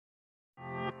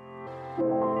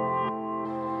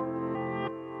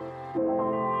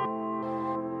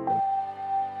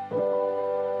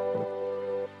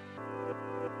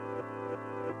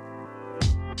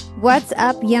What's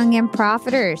up, young and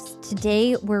profiters?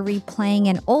 Today, we're replaying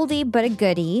an oldie but a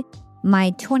goodie,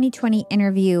 my 2020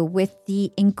 interview with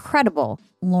the incredible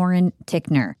Lauren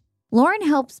Tickner. Lauren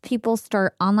helps people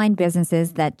start online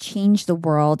businesses that change the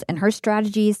world, and her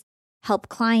strategies help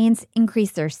clients increase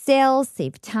their sales,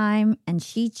 save time, and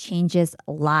she changes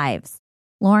lives.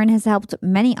 Lauren has helped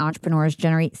many entrepreneurs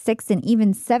generate 6- and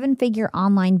even 7-figure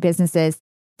online businesses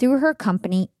through her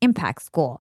company, Impact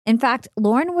School. In fact,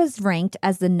 Lauren was ranked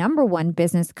as the #1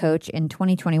 business coach in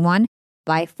 2021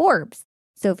 by Forbes.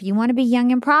 So if you want to be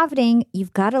young and profiting,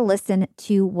 you've got to listen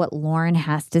to what Lauren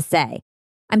has to say.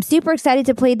 I'm super excited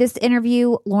to play this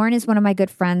interview. Lauren is one of my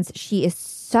good friends. She is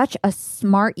such a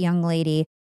smart young lady.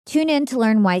 Tune in to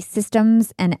learn why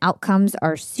systems and outcomes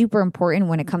are super important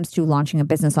when it comes to launching a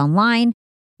business online.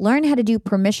 Learn how to do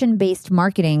permission-based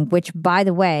marketing, which, by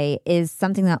the way, is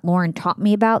something that Lauren taught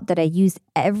me about that I use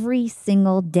every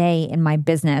single day in my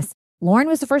business. Lauren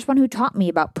was the first one who taught me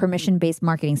about permission-based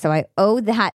marketing, so I owe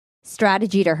that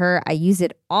strategy to her. I use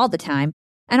it all the time.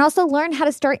 And also learn how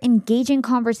to start engaging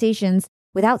conversations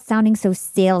without sounding so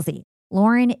salesy.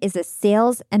 Lauren is a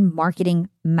sales and marketing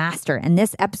master, and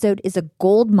this episode is a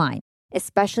gold mine,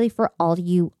 especially for all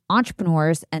you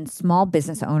entrepreneurs and small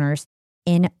business owners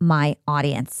in my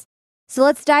audience. So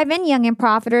let's dive in, young and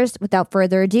profiters. Without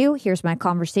further ado, here's my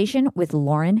conversation with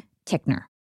Lauren Tickner.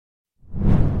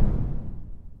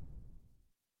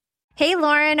 Hey,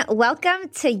 Lauren, welcome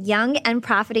to Young and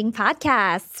Profiting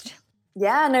Podcast.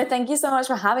 Yeah, no, thank you so much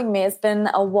for having me. It's been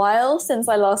a while since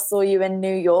I last saw you in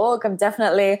New York. I'm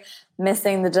definitely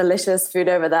missing the delicious food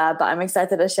over there, but I'm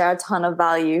excited to share a ton of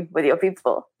value with your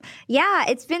people. Yeah,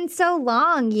 it's been so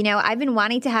long. You know, I've been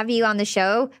wanting to have you on the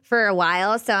show for a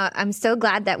while, so I'm so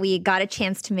glad that we got a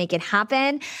chance to make it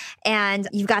happen. And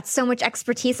you've got so much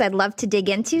expertise I'd love to dig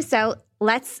into, so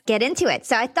let's get into it.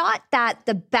 So I thought that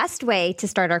the best way to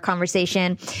start our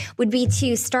conversation would be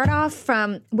to start off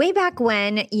from way back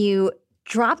when you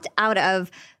dropped out of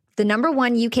the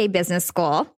 #1 UK business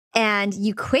school and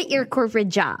you quit your corporate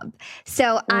job.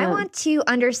 So I want to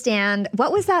understand,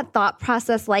 what was that thought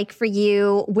process like for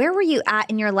you? Where were you at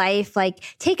in your life? Like,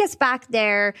 take us back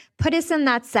there, put us in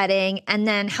that setting, and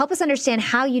then help us understand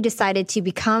how you decided to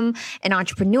become an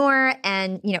entrepreneur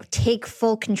and, you know, take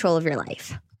full control of your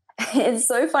life. It's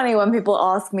so funny when people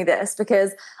ask me this,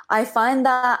 because I find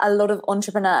that a lot of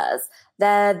entrepreneurs,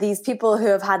 they're these people who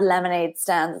have had lemonade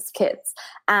stands as kids,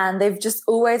 and they've just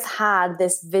always had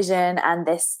this vision and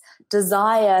this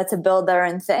desire to build their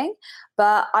own thing.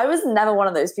 But I was never one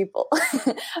of those people.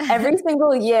 Every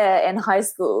single year in high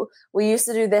school, we used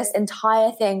to do this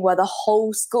entire thing where the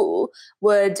whole school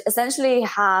would essentially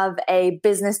have a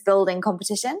business building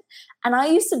competition. And I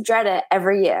used to dread it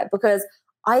every year because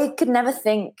I could never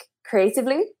think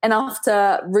creatively enough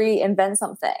to reinvent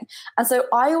something. And so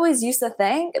I always used to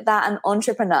think that an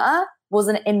entrepreneur was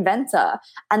an inventor.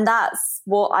 And that's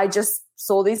what I just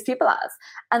saw these people as.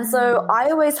 And so I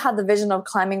always had the vision of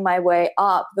climbing my way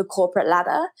up the corporate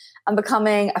ladder and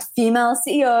becoming a female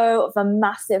CEO of a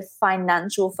massive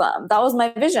financial firm. That was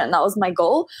my vision. That was my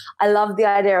goal. I loved the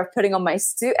idea of putting on my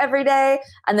suit every day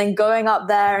and then going up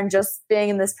there and just being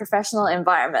in this professional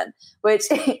environment, which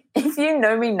if you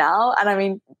know me now, and I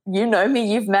mean, you know me,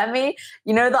 you've met me,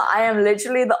 you know that I am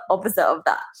literally the opposite of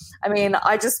that. I mean,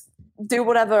 I just do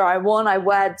whatever I want. I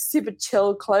wear super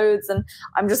chill clothes and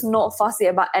I'm just not fussy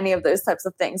about any of those types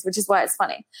of things, which is why it's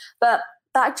funny. But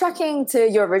backtracking to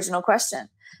your original question.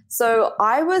 So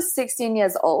I was 16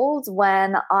 years old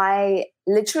when I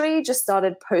literally just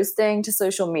started posting to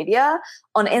social media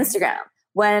on Instagram,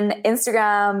 when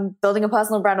Instagram, building a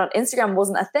personal brand on Instagram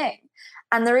wasn't a thing.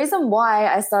 And the reason why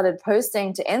I started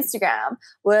posting to Instagram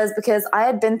was because I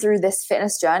had been through this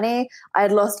fitness journey. I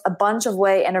had lost a bunch of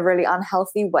weight in a really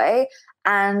unhealthy way.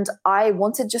 And I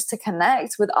wanted just to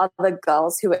connect with other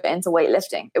girls who were into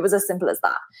weightlifting. It was as simple as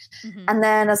that. Mm-hmm. And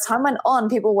then as time went on,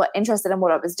 people were interested in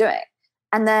what I was doing.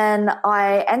 And then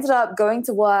I ended up going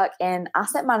to work in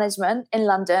asset management in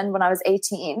London when I was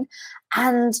 18.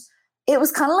 And it was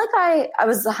kind of like I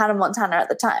was Hannah Montana at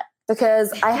the time,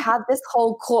 because I had this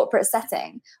whole corporate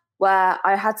setting where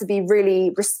I had to be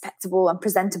really respectable and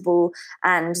presentable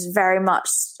and very much,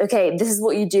 okay, this is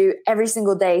what you do every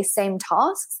single day, same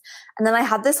tasks. And then I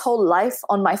had this whole life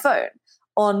on my phone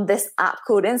on this app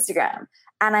called Instagram.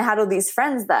 And I had all these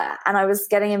friends there and I was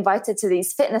getting invited to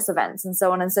these fitness events and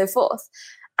so on and so forth.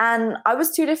 And I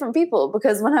was two different people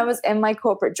because when I was in my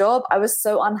corporate job, I was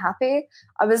so unhappy.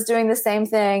 I was doing the same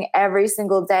thing every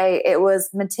single day. It was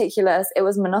meticulous. It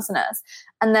was monotonous.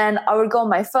 And then I would go on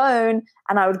my phone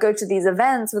and I would go to these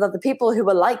events with other people who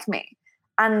were like me.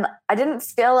 And I didn't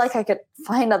feel like I could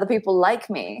find other people like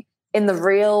me in the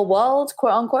real world,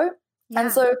 quote unquote. Yeah.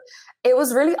 And so it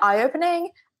was really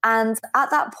eye-opening. And at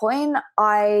that point,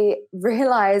 I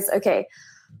realized, okay,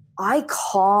 I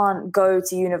can't go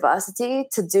to university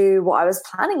to do what I was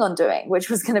planning on doing, which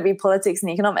was going to be politics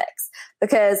and economics,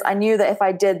 because I knew that if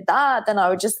I did that, then I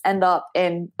would just end up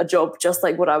in a job just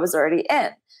like what I was already in.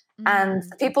 Mm-hmm. And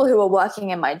the people who were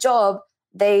working in my job,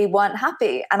 they weren't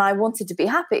happy, and I wanted to be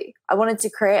happy. I wanted to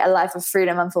create a life of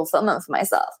freedom and fulfillment for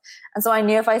myself. And so I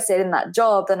knew if I stayed in that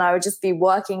job, then I would just be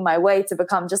working my way to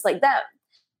become just like them.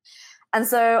 And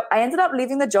so I ended up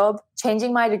leaving the job,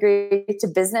 changing my degree to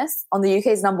business on the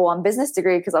UK's #1 business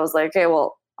degree, because I was like, okay,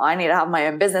 well, I need to have my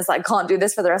own business. I can't do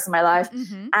this for the rest of my life.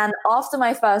 Mm-hmm. And after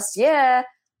my first year,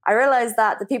 I realized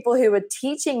that the people who were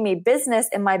teaching me business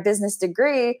in my business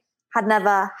degree had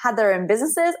never had their own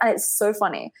businesses. And it's so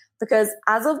funny because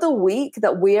as of the week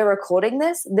that we are recording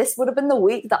this would have been the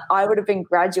week that I would have been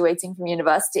graduating from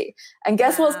university. And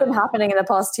guess what's been happening in the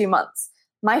past 2 months?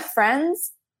 My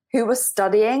friends who were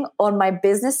studying on my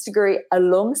business degree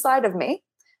alongside of me,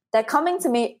 they're coming to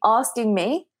me asking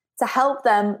me to help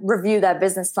them review their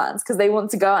business plans because they want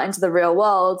to go out into the real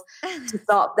world to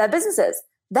start their businesses.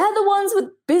 They're the ones with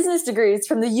business degrees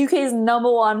from the UK's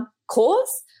 #1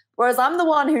 course, whereas I'm the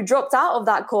one who dropped out of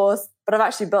that course, but I've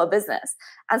actually built a business.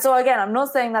 And so again, I'm not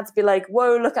saying that to be like,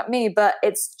 whoa, look at me, but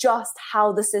it's just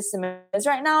how the system is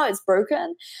right now. It's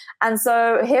broken. And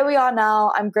so here we are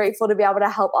now. I'm grateful to be able to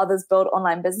help others build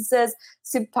online businesses,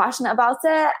 super passionate about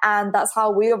it. And that's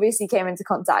how we obviously came into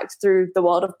contact through the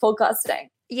world of podcasting.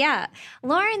 Yeah.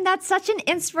 Lauren, that's such an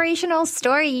inspirational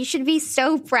story. You should be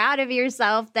so proud of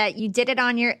yourself that you did it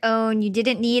on your own. You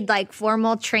didn't need like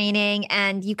formal training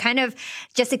and you kind of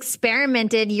just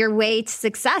experimented your way to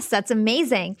success. That's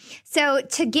amazing. So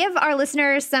to give our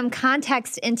listeners some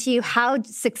context into how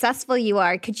successful you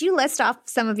are, could you list off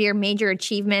some of your major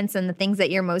achievements and the things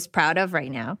that you're most proud of right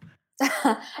now?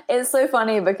 It's so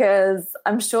funny because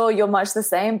I'm sure you're much the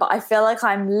same, but I feel like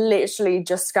I'm literally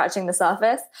just scratching the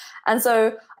surface. And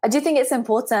so I do think it's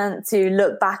important to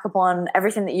look back upon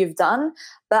everything that you've done.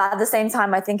 But at the same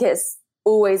time, I think it's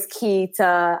always key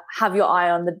to have your eye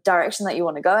on the direction that you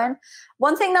want to go in.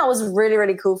 One thing that was really,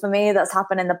 really cool for me that's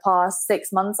happened in the past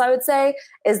 6 months, I would say,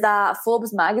 is that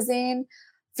Forbes magazine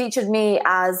featured me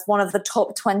as one of the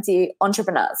top 20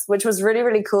 entrepreneurs, which was really,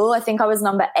 really cool. I think I was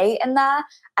number 8 in there.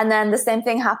 And then the same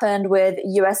thing happened with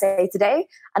USA Today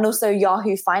and also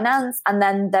Yahoo Finance. And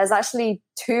then there's actually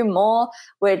 2 more,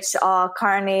 which are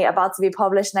currently about to be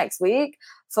published next week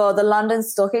for the London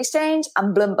Stock Exchange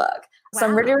and Bloomberg. Wow. So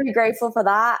I'm really, really grateful for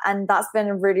that. And that's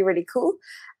been really, really cool.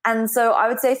 And so I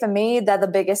would say for me, they're the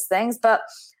biggest things. But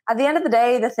at the end of the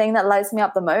day, the thing that lights me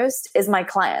up the most is my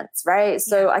clients, right?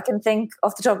 So I can think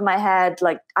off the top of my head,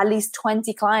 like at least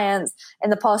 20 clients in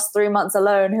the past 3 months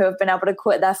alone who have been able to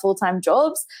quit their full-time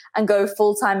jobs and go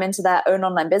full-time into their own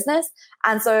online business.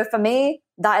 And so for me,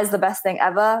 that is the best thing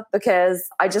ever because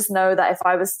I just know that if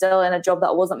I was still in a job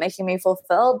that wasn't making me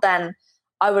fulfilled, then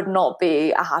I would not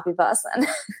be a happy person.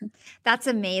 That's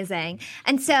amazing.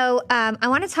 And so I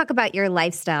want to talk about your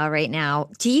lifestyle right now.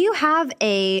 Do you have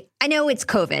I know it's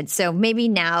COVID, so maybe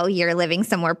now you're living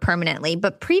somewhere permanently,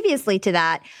 but previously to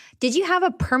that, did you have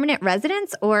a permanent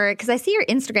residence or, because I see your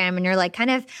Instagram and you're like kind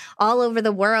of all over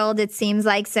the world, it seems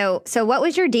like. So what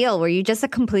was your deal? Were you just a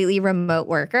completely remote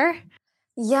worker?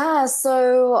 Yeah,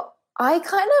 so I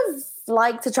kind of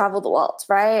like to travel the world,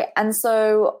 right? And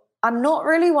so I'm not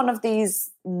really one of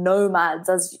these nomads,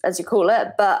 as you call it,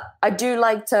 but I do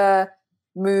like to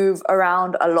move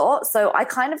around a lot. So I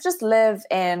kind of just live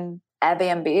in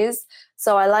Airbnbs.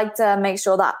 So I like to make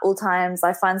sure that all times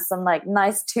I find some like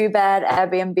nice 2-bed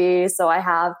Airbnb. So I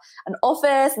have an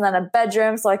office and then a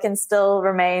bedroom so I can still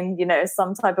remain,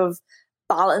 some type of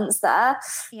balance there.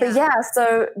 Yeah. But yeah,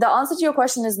 so the answer to your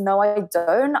question is no, I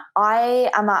don't.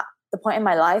 I am at the point in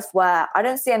my life where I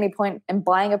don't see any point in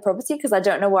buying a property because I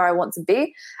don't know where I want to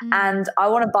be. And I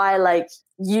want to buy like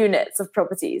units of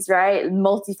properties, right?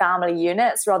 Multifamily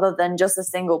units rather than just a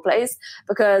single place.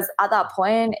 Because at that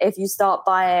point, if you start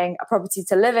buying a property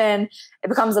to live in, it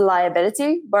becomes a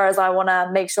liability. Whereas I want to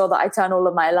make sure that I turn all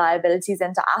of my liabilities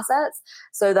into assets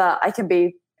so that I can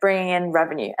be bringing in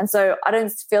revenue. And so I don't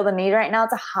feel the need right now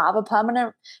to have a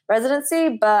permanent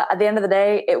residency. But at the end of the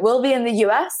day, it will be in the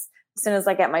US as soon as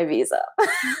I get my visa.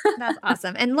 That's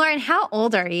awesome. And Lauren, how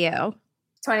old are you?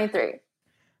 23.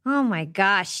 Oh my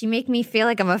gosh, you make me feel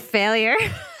like I'm a failure.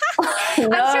 I'm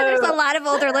No. sure there's a lot of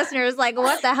older listeners like,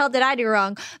 what the hell did I do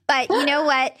wrong? But you know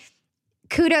what?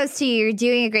 Kudos to you. You're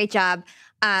doing a great job.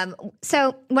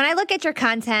 So when I look at your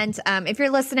content, if you're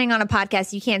listening on a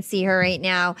podcast, you can't see her right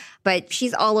now, but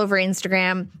she's all over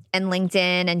Instagram and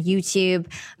LinkedIn and YouTube.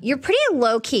 You're pretty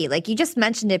low key. Like you just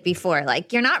mentioned it before.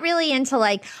 Like you're not really into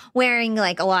like wearing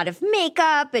like a lot of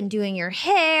makeup and doing your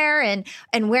hair and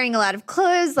wearing a lot of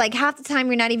clothes. Like half the time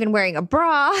you're not even wearing a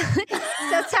bra.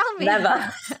 So tell me.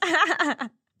 Never.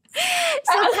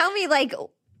 So tell me, like,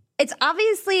 it's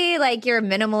obviously like you're a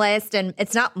minimalist and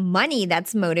it's not money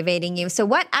that's motivating you. So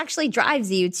what actually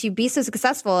drives you to be so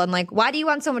successful? And like, why do you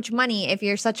want so much money if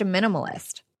you're such a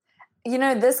minimalist? You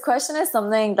know, this question is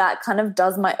something that kind of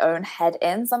does my own head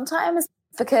in sometimes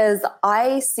because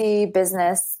I see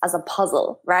business as a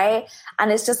puzzle, right?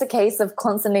 And it's just a case of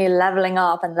constantly leveling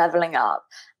up and leveling up.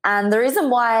 And the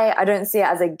reason why I don't see it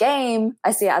as a game,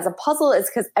 I see it as a puzzle, is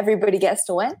because everybody gets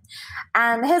to win.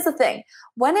 And here's the thing.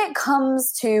 When it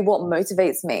comes to what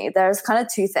motivates me, there's kind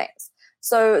of two things.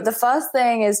 So the first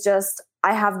thing is just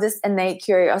I have this innate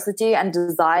curiosity and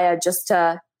desire just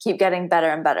to keep getting better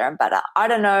and better and better. I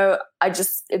don't know.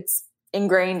 It's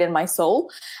ingrained in my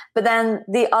soul. But then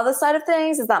the other side of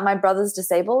things is that my brother's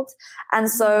disabled. And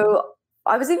so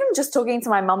I was even just talking to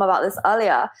my mom about this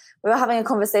earlier. We were having a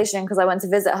conversation because I went to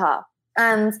visit her.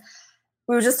 And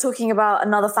we were just talking about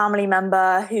another family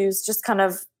member who's just kind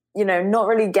of, you know, not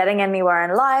really getting anywhere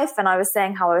in life. And I was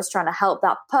saying how I was trying to help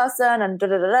that person and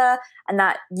and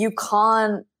that you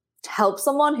can't help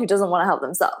someone who doesn't want to help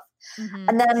themselves. Mm-hmm.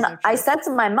 And then so I said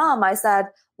to my mom, I said,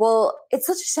 well, it's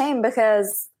such a shame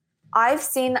because I've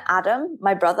seen Adam,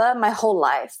 my brother, my whole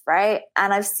life, right?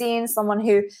 And I've seen someone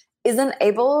who isn't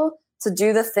able to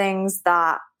do the things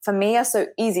that for me are so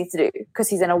easy to do because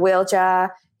he's in a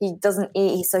wheelchair, he doesn't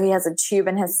eat, so he has a tube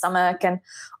in his stomach and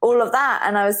all of that.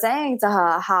 And I was saying to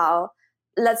her how,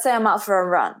 let's say I'm out for a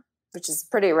run, which is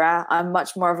pretty rare. I'm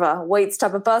much more of a weights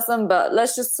type of person, but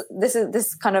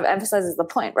this kind of emphasizes the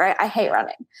point, right? I hate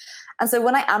running. And so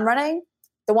when I am running,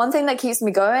 the one thing that keeps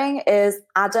me going is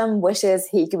Adam wishes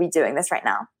he could be doing this right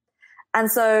now.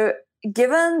 And so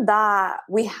given that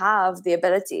we have the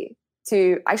ability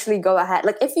to actually go ahead,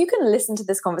 like if you can listen to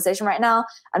this conversation right now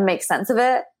and make sense of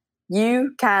it,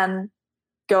 you can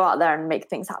go out there and make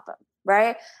things happen,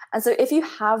 right? And so if you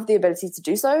have the ability to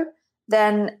do so,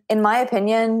 then in my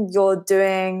opinion, you're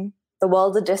doing the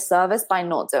world a disservice by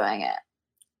not doing it.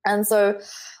 And so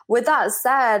with that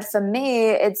said, for me,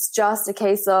 it's just a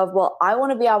case of, well, I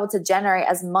want to be able to generate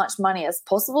as much money as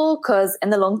possible because in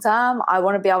the long term, I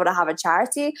want to be able to have a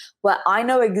charity where I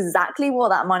know exactly what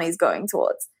that money is going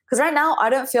towards. Because right now, I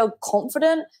don't feel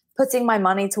confident putting my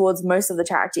money towards most of the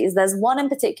charities. There's one in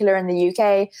particular in the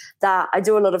UK that I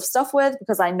do a lot of stuff with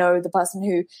because I know the person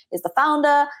who is the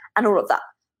founder and all of that.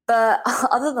 But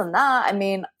other than that, I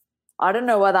mean, I don't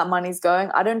know where that money's going.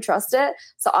 I don't trust it.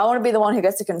 So I want to be the one who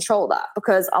gets to control that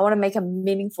because I want to make a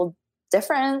meaningful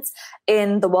difference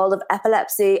in the world of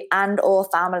epilepsy and or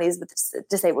families with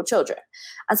disabled children.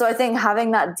 And so I think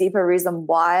having that deeper reason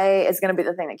why is going to be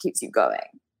the thing that keeps you going.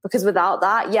 Because without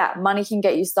that, yeah, money can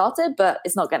get you started, but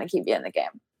it's not going to keep you in the game.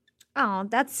 Oh,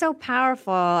 that's so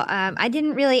powerful.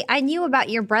 I knew about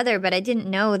your brother, but I didn't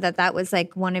know that that was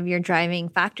like one of your driving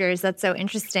factors. That's so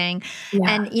interesting. Yeah.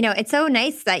 And, you know, it's so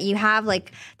nice that you have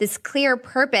like this clear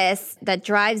purpose that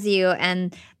drives you.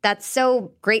 And that's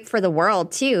so great for the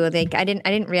world too. Like I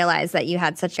didn't realize that you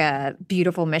had such a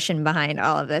beautiful mission behind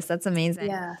all of this. That's amazing.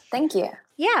 Yeah. Thank you.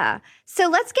 Yeah. So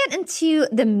let's get into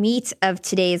the meat of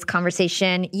today's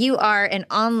conversation. You are an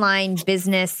online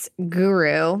business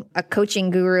guru, a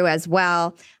coaching guru as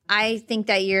well. I think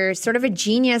that you're sort of a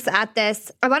genius at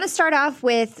this. I want to start off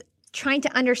with trying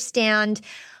to understand,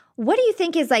 what do you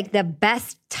think is like the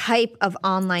best type of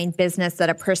online business that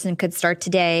a person could start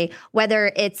today,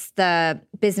 whether it's the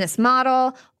business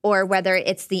model or whether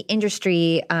it's the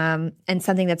industry and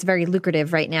something that's very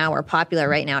lucrative right now or popular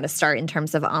right now to start in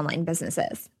terms of online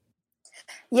businesses?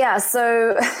 Yeah,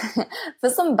 so for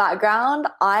some background,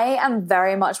 I am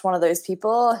very much one of those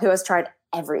people who has tried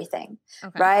everything,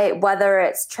 right? Whether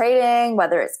it's trading,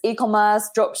 whether it's e-commerce,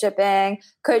 drop shipping,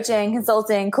 coaching,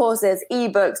 consulting, courses,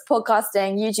 ebooks,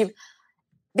 podcasting, YouTube,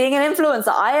 being an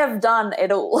influencer, I have done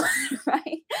it all,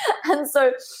 right? And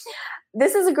so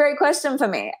this is a great question for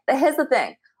me. Here's the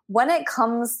thing. When it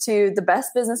comes to the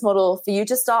best business model for you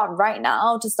to start right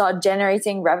now, to start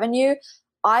generating revenue,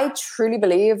 I truly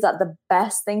believe that the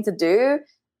best thing to do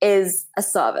is a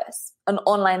service, an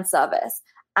online service,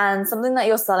 and something that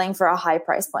you're selling for a high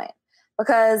price point.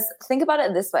 Because think about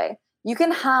it this way. you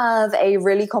can have a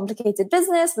really complicated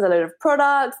business with a load of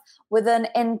products, with an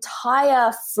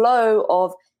entire flow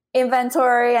of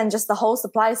inventory and just the whole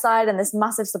supply side and this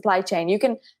massive supply chain. You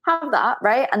can have that,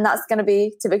 right? And that's going to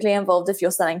be typically involved if you're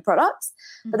selling products.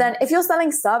 But then if you're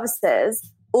selling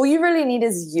services, all you really need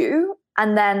is you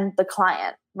and then the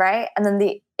client, right? And then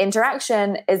the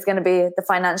interaction is going to be the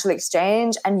financial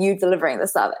exchange and you delivering the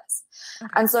service.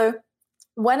 Okay. And so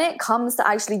when it comes to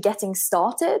actually getting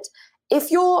started, if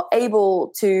you're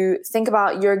able to think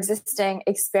about your existing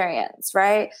experience,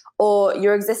 right? Or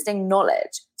your existing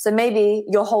knowledge. So maybe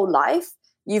your whole life,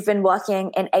 you've been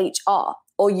working in HR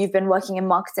or you've been working in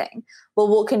marketing. Well,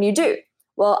 what can you do?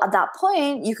 Well, at that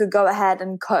point, you could go ahead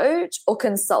and coach or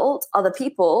consult other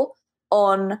people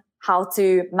on how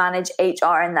to manage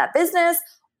HR in that business.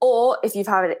 Or if you've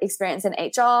had experience in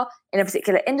HR in a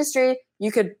particular industry,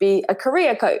 you could be a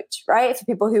career coach, right? For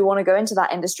people who want to go into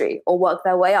that industry or work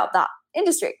their way up that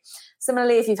industry.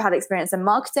 Similarly, if you've had experience in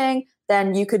marketing,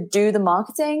 then you could do the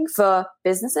marketing for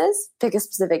businesses, pick a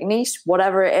specific niche,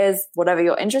 whatever it is, whatever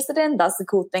you're interested in. That's the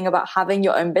cool thing about having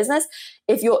your own business.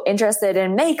 If you're interested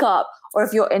in makeup or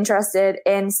if you're interested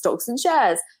in stocks and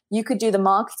shares, you could do the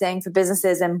marketing for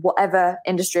businesses in whatever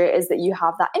industry it is that you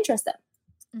have that interest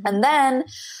in. Mm-hmm. And then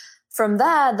from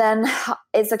there, then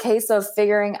it's a case of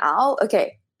figuring out,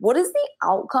 okay, what is the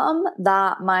outcome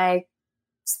that my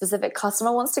specific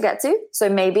customer wants to get to? So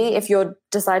maybe if you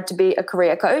decide to be a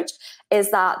career coach,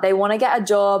 is that they want to get a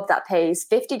job that pays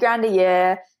 50 grand a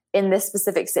year in this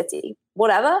specific city,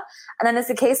 whatever. And then it's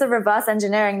a case of reverse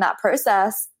engineering that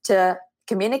process to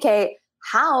communicate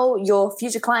how your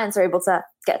future clients are able to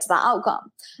get to that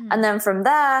outcome. And then from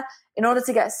there, in order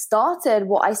to get started,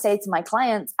 what I say to my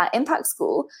clients at Impact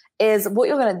School is what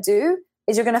you're going to do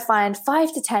is you're going to find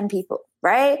 5 to 10 people,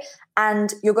 right?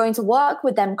 And you're going to work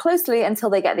with them closely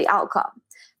until they get the outcome.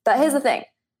 But here's the thing.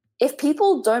 If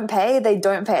people don't pay, they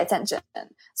don't pay attention.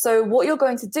 So what you're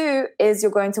going to do is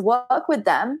you're going to work with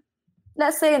them.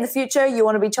 Let's say in the future, you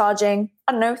want to be charging,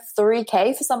 I don't know,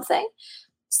 3K for something.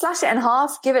 Slash it in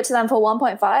half, give it to them for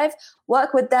 1.5,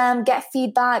 work with them, get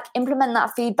feedback, implement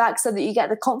that feedback so that you get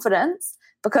the confidence,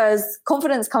 because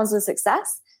confidence comes with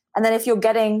success. And then if you're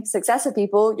getting success with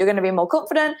people, you're going to be more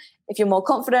confident. If you're more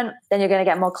confident, then you're going to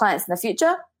get more clients in the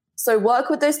future. So work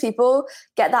with those people,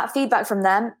 get that feedback from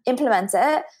them, implement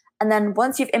it. And then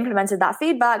once you've implemented that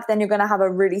feedback, then you're going to have a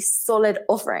really solid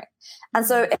offering. And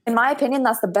so in my opinion,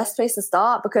 that's the best place to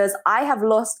start, because I have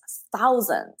lost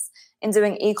thousands in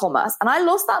doing e-commerce. And I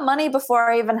lost that money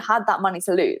before I even had that money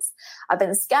to lose. I've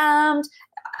been scammed,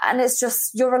 and it's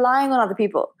just, you're relying on other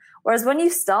people. Whereas when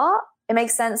you start, it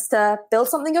makes sense to build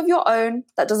something of your own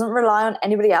that doesn't rely on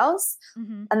anybody else,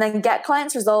 and then get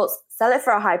clients results, sell it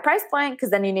for a high price point,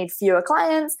 because then you need fewer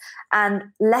clients and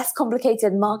less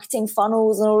complicated marketing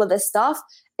funnels and all of this stuff.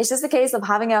 It's just a case of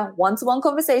having a one-to-one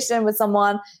conversation with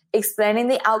someone, explaining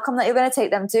the outcome that you're going to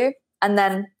take them to, and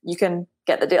then you can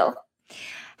get the deal.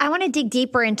 I want to dig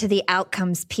deeper into the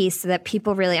outcomes piece so that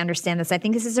people really understand this. I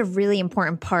think this is a really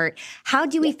important part. How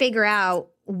do we figure out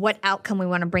what outcome we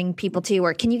want to bring people to?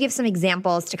 Or can you give some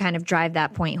examples to kind of drive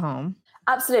that point home?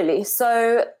 Absolutely.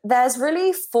 So there's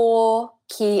really 4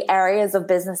 key areas of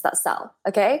business that sell.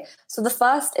 Okay. So the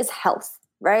first is health,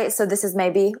 right? So this is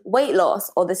maybe weight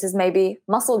loss, or this is maybe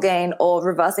muscle gain, or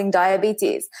reversing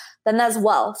diabetes. Then there's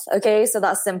wealth. Okay. So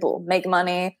that's simple. Make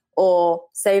money or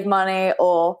save money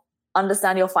or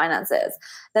understand your finances.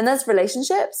 Then there's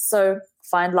relationships. So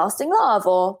find lasting love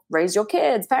or raise your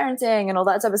kids, parenting and all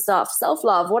that type of stuff,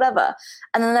 self-love, whatever.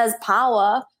 And then there's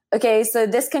power. Okay. So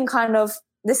this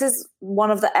is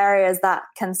one of the areas that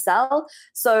can sell.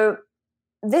 So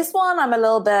this one I'm a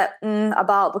little bit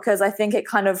about, because I think it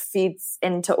kind of feeds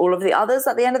into all of the others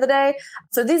at the end of the day.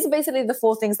 So these are basically the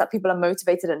 4 things that people are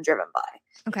motivated and driven by.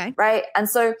 Okay. Right. And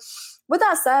so with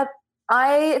that said,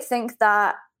 I think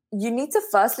that you need to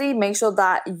firstly make sure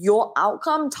that your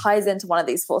outcome ties into one of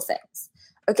these 4 things.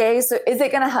 Okay, so is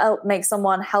it going to help make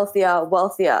someone healthier,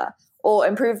 wealthier, or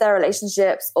improve their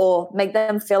relationships, or make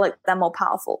them feel like they're more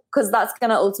powerful? Because that's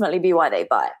going to ultimately be why they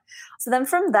buy. So then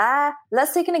from there,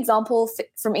 let's take an example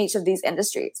from each of these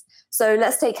industries. So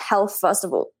let's take health first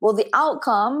of all. Well, the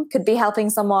outcome could be helping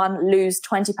someone lose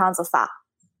 20 pounds of fat,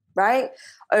 right?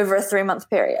 Over a 3-month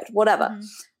period, whatever.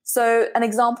 So an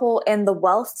example in the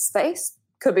wealth space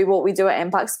could be what we do at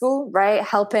Impact School, right?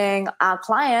 Helping our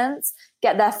clients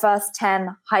get their first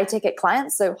 10 high ticket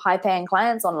clients, so high paying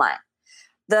clients online.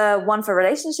 The one for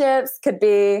relationships could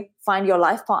be find your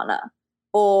life partner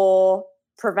or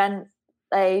prevent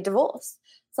a divorce,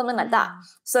 something like that.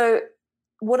 So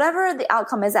whatever the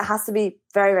outcome is, it has to be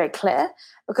very, very clear,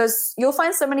 because you'll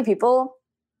find so many people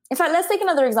In fact, let's take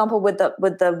another example with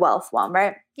the wealth one,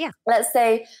 right? Yeah. Let's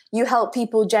say you help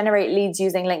people generate leads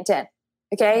using LinkedIn.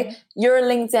 Okay. Mm-hmm. You're a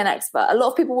LinkedIn expert. A lot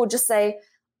of people will just say,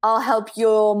 I'll help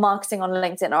your marketing on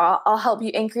LinkedIn, or I'll help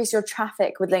you increase your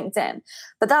traffic with LinkedIn.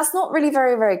 But that's not really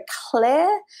very, very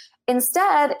clear.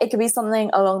 Instead, it could be something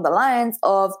along the lines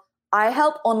of, I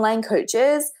help online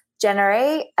coaches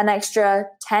generate an extra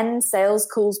 10 sales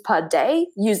calls per day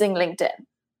using LinkedIn,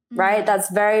 right? That's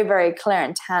very, very clear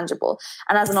and tangible.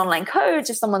 And as an online coach,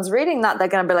 if someone's reading that, they're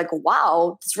going to be like,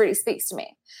 wow, this really speaks to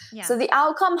me. Yeah. So the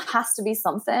outcome has to be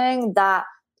something that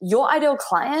your ideal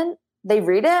client, they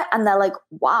read it and they're like,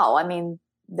 wow, I mean,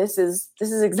 this is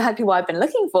exactly what I've been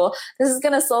looking for. This is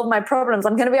going to solve my problems.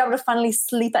 I'm going to be able to finally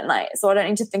sleep at night, so I don't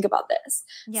need to think about this.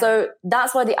 Yeah. So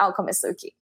that's why the outcome is so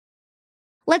key.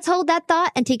 Let's hold that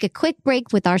thought and take a quick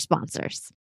break with our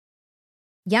sponsors.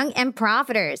 Young and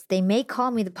profiters, they may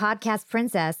call me the podcast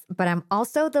princess, but I'm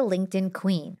also the LinkedIn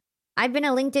queen. I've been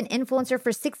a LinkedIn influencer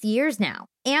for 6 years now,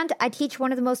 and I teach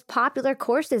one of the most popular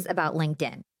courses about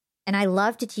LinkedIn. And I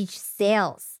love to teach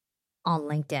sales on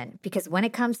LinkedIn because when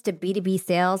it comes to B2B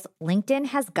sales, LinkedIn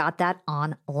has got that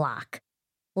on lock.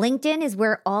 LinkedIn is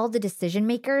where all the decision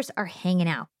makers are hanging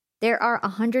out. There are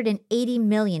 180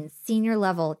 million senior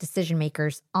level decision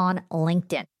makers on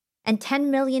LinkedIn and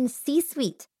 10 million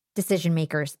C-suite decision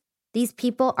makers. These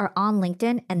people are on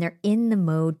LinkedIn and they're in the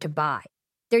mode to buy.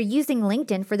 They're using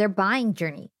LinkedIn for their buying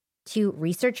journey, to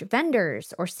research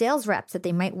vendors or sales reps that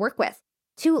they might work with,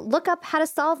 to look up how to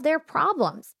solve their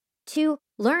problems, to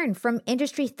learn from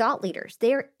industry thought leaders.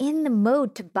 They are in the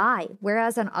mode to buy,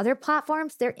 whereas on other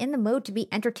platforms, they're in the mode to be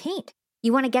entertained.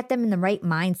 You want to get them in the right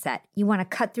mindset. You want to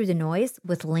cut through the noise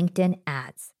with LinkedIn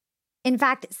ads. In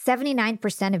fact,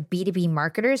 79% of B2B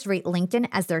marketers rate LinkedIn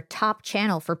as their top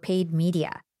channel for paid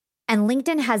media. And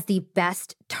LinkedIn has the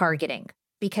best targeting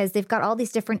because they've got all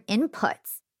these different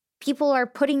inputs. People are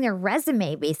putting their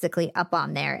resume basically up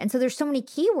on there. And so there's so many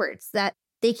keywords that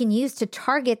they can use to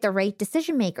target the right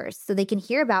decision makers so they can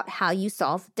hear about how you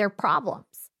solve their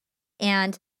problems.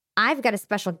 And I've got a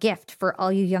special gift for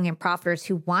all you young and profiters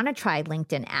who want to try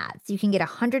LinkedIn ads. You can get a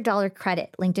 $100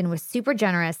 credit. LinkedIn was super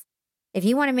generous. If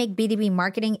you want to make B2B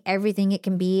marketing everything it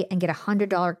can be and get a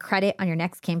 $100 credit on your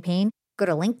next campaign, go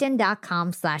to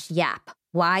linkedin.com/YAP,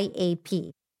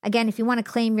 YAP. Again, if you want to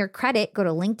claim your credit, go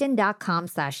to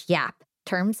linkedin.com/YAP.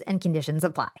 Terms and conditions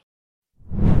apply.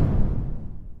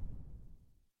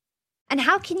 And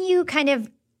how can you kind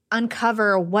of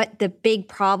uncover what the big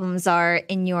problems are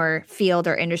in your field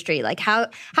or industry? Like how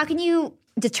can you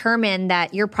determine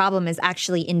that your problem is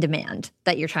actually in demand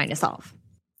that you're trying to solve?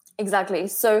 Exactly.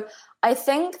 So I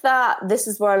think that this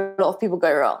is where a lot of people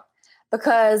go wrong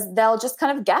because they'll just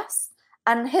kind of guess.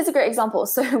 And here's a great example.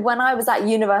 So when I was at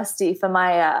university for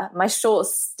my short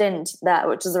stint there,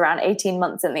 which was around 18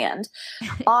 months in the end,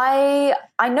 I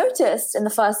noticed in the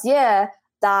first year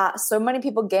that so many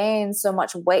people gained so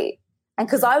much weight. And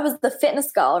because I was the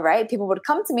fitness girl, right? People would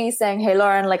come to me saying, hey,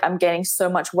 Lauren, like I'm gaining so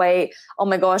much weight. Oh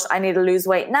my gosh, I need to lose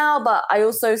weight now. But I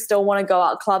also still want to go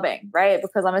out clubbing, right?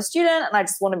 Because I'm a student and I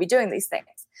just want to be doing these things.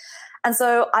 And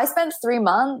so I spent 3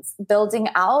 months building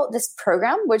out this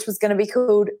program, which was going to be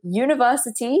called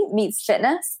University Meets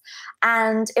Fitness.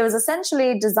 And it was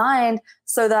essentially designed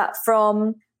so that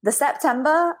from the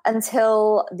September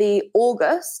until the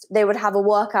August, they would have a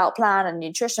workout plan, a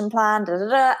nutrition plan,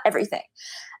 everything.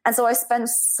 And so I spent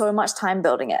so much time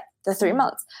building it, the 3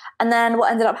 months. And then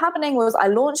what ended up happening was I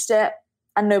launched it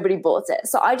and nobody bought it.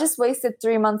 So I just wasted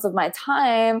 3 months of my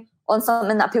time on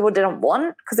something that people didn't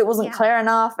want because it wasn't clear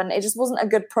enough and it just wasn't a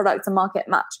good product to market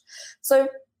match. So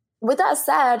with that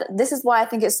said, this is why I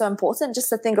think it's so important just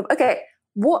to think of, okay,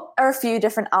 what are a few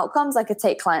different outcomes I could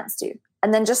take clients to?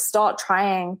 And then just start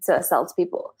trying to sell to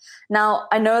people. Now,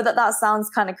 I know that sounds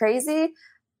kind of crazy,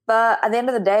 but at the end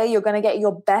of the day, you're going to get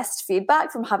your best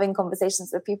feedback from having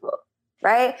conversations with people,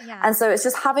 right? Yeah. And so it's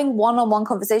just having one-on-one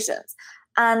conversations.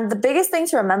 And the biggest thing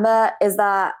to remember is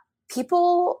that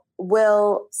people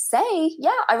will say,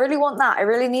 yeah, I really want that. I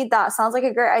really need that. Sounds like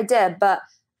a great idea. But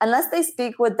unless they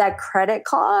speak with their credit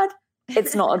card,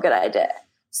 it's not a good idea.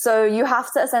 So you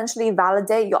have to essentially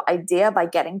validate your idea by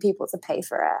getting people to pay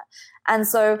for it. And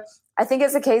so I think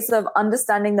it's a case of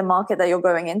understanding the market that you're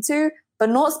going into, but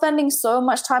not spending so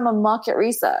much time on market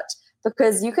research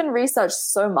because you can research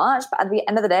so much, but at the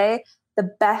end of the day, the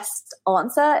best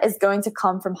answer is going to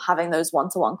come from having those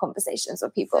one-to-one conversations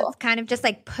with people. So it's kind of just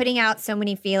like putting out so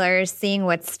many feelers, seeing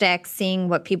what sticks, seeing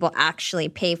what people actually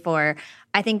pay for.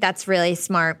 I think that's really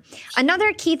smart.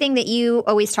 Another key thing that you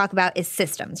always talk about is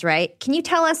systems, right? Can you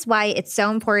tell us why it's so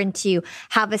important to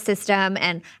have a system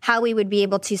and how we would be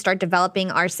able to start developing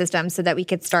our system so that we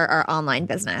could start our online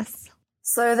business?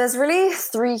 So there's really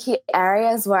 3 key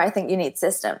areas where I think you need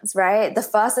systems, right? The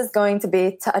first is going to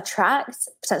be to attract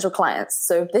potential clients.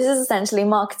 So this is essentially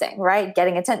marketing, right?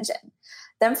 Getting attention.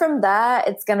 Then from there,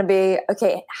 it's going to be,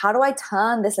 okay, how do I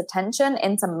turn this attention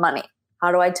into money?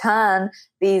 How do I turn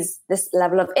this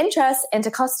level of interest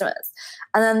into customers?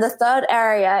 And then the third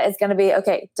area is going to be,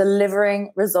 okay,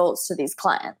 delivering results to these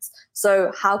clients.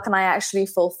 So how can I actually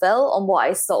fulfill on what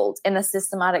I sold in a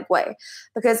systematic way?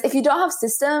 Because if you don't have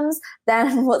systems,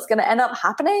 then what's going to end up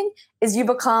happening is you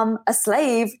become a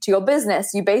slave to your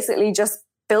business. You basically just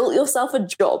built yourself a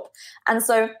job. And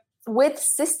so with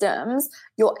systems,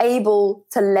 you're able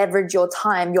to leverage your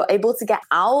time. You're able to get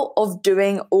out of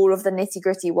doing all of the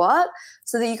nitty-gritty work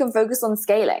so that you can focus on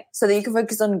scaling, so that you can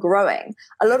focus on growing.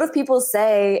 A lot of people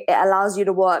say it allows you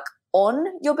to work on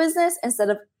your business instead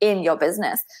of in your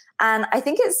business. And I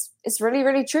think it's really,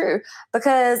 really true,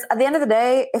 because at the end of the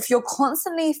day, if you're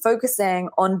constantly focusing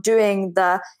on doing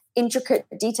the intricate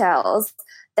details,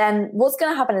 then what's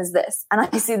going to happen is this. And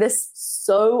I see this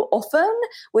so often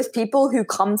with people who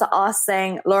come to us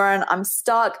saying, Lauren, I'm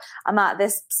stuck. I'm at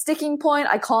this sticking point.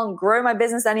 I can't grow my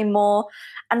business anymore.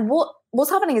 And what's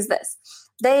happening is this.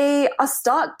 They are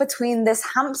stuck between this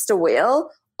hamster wheel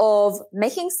of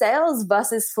making sales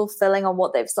versus fulfilling on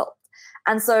what they've sold.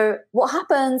 And so what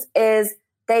happens is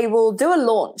they will do a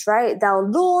launch, right? They'll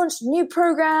launch new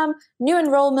program, new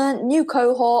enrollment, new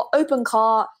cohort, open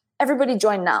cart, everybody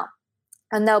join now.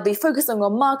 And they'll be focusing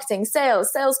on marketing,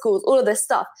 sales calls, all of this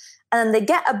stuff. And then they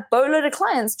get a boatload of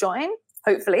clients join,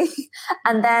 hopefully.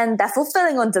 And then they're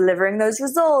fulfilling on delivering those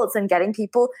results and getting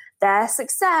people their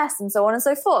success and so on and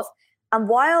so forth. And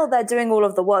while they're doing all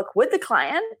of the work with the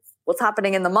client, what's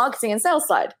happening in the marketing and sales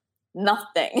side?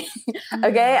 Nothing.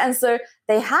 Okay. And so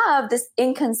they have this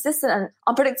inconsistent and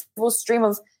unpredictable stream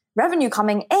of revenue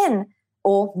coming in,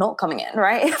 or not coming in,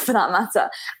 right? For that matter.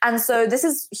 And so this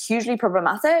is hugely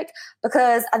problematic,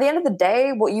 because at the end of the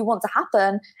day, what you want to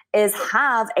happen is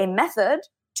have a method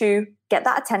to get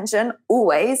that attention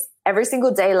always, every single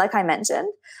day, like I mentioned,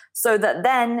 so that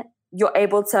then you're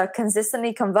able to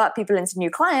consistently convert people into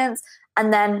new clients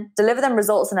and then deliver them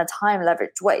results in a time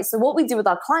leveraged way. So what we do with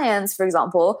our clients, for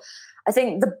example, I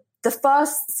think the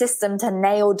first system to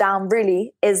nail down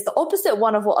really is the opposite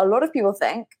one of what a lot of people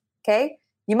think, okay?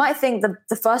 You might think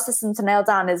the first system to nail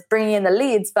down is bringing in the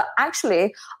leads, but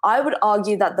actually, I would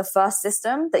argue that the first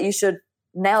system that you should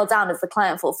nail down is the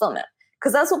client fulfillment,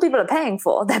 because that's what people are paying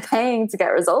for. They're paying to get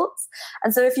results.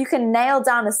 And so if you can nail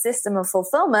down a system of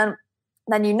fulfillment,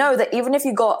 then you know that even if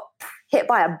you got hit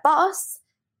by a bus,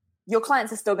 your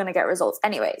clients are still going to get results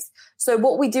anyways. So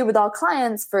what we do with our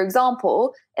clients, for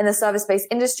example, in the service-based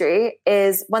industry,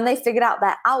 is when they figured out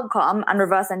their outcome and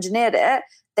reverse engineered it,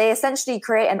 they essentially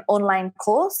create an online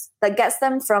course that gets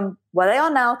them from where they are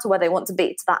now to where they want to be,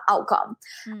 to that outcome.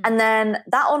 And then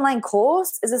that online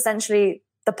course is essentially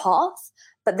the path.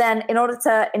 But then in order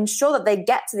to ensure that they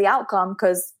get to the outcome,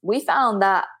 because we found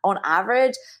that on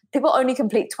average, people only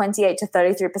complete 28 to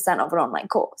 33% of an online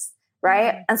course,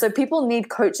 right? And so people need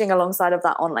coaching alongside of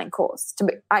that online course to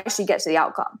actually get to the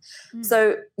outcome.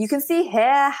 So you can see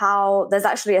here how there's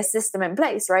actually a system in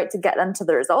place, right, to get them to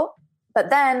the result. But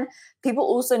then people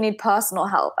also need personal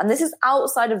help. And this is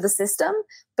outside of the system,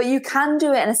 but you can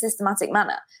do it in a systematic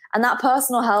manner. And that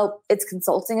personal help, it's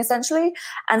consulting essentially.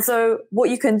 And so what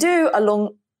you can do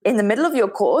along in the middle of your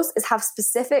course is have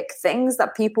specific things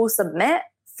that people submit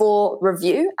for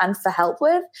review and for help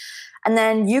with. And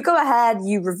then you go ahead,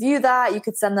 you review that. You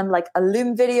could send them like a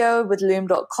Loom video with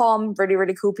loom.com, really,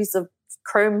 really cool piece of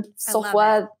Chrome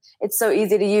software. It's so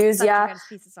easy to use. Such a good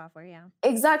piece of software, yeah.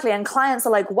 Exactly. And clients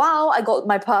are like, wow, I got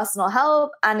my personal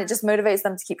help, and it just motivates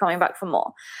them to keep coming back for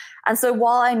more. And so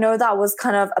while I know that was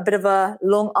kind of a bit of a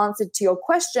long answer to your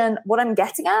question, what I'm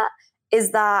getting at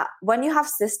is that when you have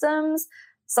systems,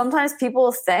 sometimes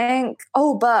people think,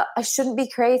 oh, but I shouldn't be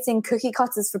creating cookie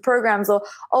cutters for programs, or,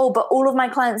 oh, but all of my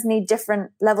clients need different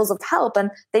levels of help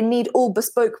and they need all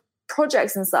bespoke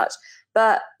projects and such.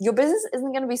 But your business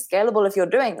isn't going to be scalable if you're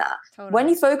doing that. Totally. When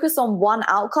you focus on one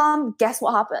outcome, guess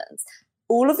what happens?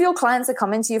 All of your clients are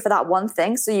coming to you for that one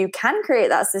thing. So you can create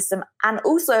that system. And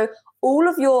also all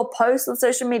of your posts on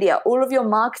social media, all of your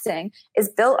marketing is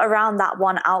built around that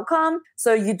one outcome.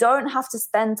 So you don't have to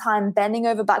spend time bending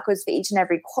over backwards for each and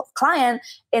every client.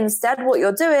 Instead, what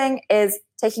you're doing is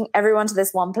taking everyone to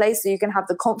this one place so you can have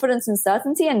the confidence and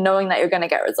certainty and knowing that you're going to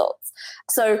get results.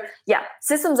 So yeah,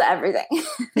 systems are everything.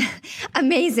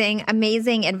 Amazing,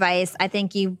 amazing advice. I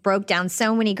think you broke down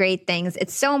so many great things.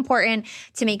 It's so important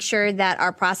to make sure that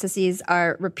our processes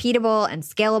are repeatable and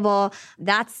scalable.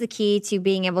 That's the key to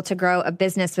being able to grow a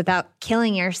business without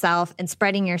killing yourself and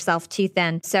spreading yourself too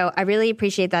thin. So I really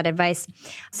appreciate that advice.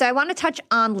 So I want to touch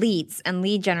on leads and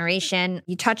lead generation.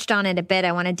 You touched on it a bit.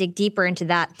 I want to dig deeper into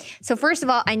that. So first of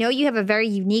all, I know you have a very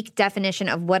unique definition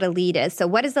of what a lead is. So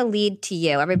what is a lead to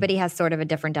you? Everybody has sort of a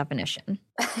different definition.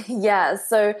 Yeah.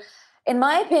 So in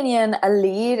my opinion, a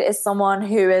lead is someone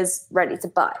who is ready to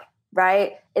buy,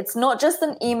 right? It's not just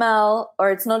an email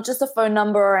or it's not just a phone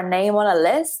number or a name on a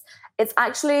list. It's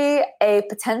actually a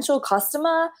potential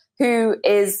customer who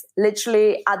is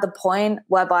literally at the point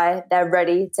whereby they're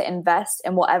ready to invest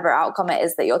in whatever outcome it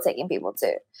is that you're taking people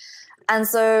to. And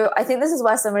so I think this is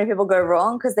where so many people go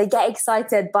wrong, because they get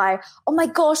excited by, oh my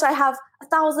gosh, I have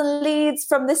 1,000 leads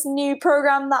from this new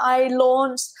program that I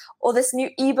launched or this new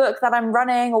ebook that I'm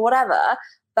running or whatever.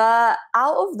 But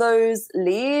out of those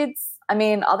leads, I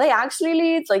mean, are they actually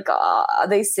leads? Like, are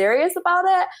they serious about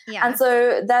it? Yeah. And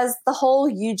so there's the whole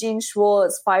Eugene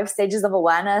Schwartz 5 stages of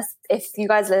awareness. If you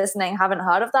guys listening haven't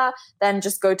heard of that, then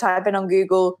just go type in on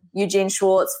Google Eugene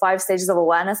Schwartz 5 stages of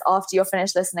awareness after you're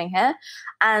finished listening here.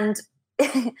 And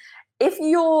if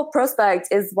your prospect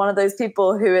is one of those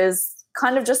people who is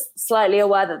kind of just slightly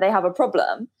aware that they have a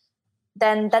problem,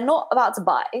 then they're not about to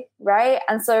buy, right?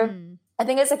 And so I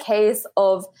think it's a case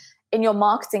of, in your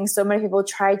marketing, so many people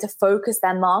try to focus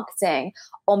their marketing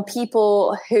on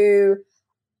people who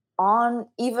aren't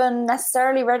even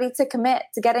necessarily ready to commit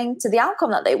to getting to the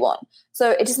outcome that they want. So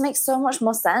it just makes so much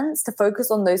more sense to focus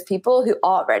on those people who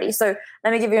are ready. So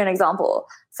let me give you an example.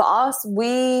 For us,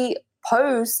 we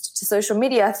post to social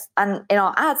media and in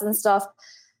our ads and stuff,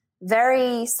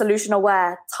 very solution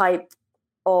aware type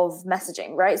of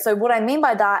messaging, right? So what I mean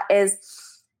by that is,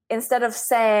 instead of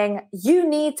saying you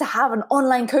need to have an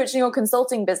online coaching or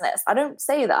consulting business, I don't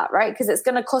say that, right? Because it's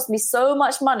going to cost me so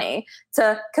much money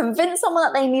to convince someone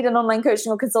that they need an online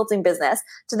coaching or consulting business,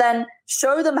 to then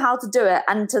show them how to do it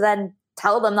and to then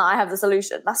tell them that I have the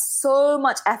solution. That's so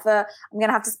much effort. I'm going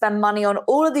to have to spend money on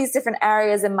all of these different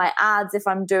areas in my ads if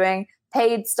I'm doing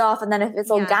paid stuff. And then if it's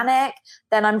organic,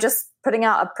 then I'm just putting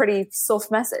out a pretty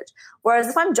soft message. Whereas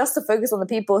if I'm just to focus on the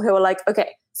people who are like,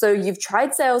 okay, so you've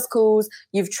tried sales calls,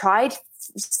 you've tried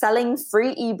selling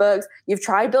free ebooks, you've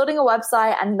tried building a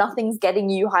website and nothing's getting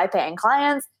you high paying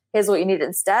clients, here's what you need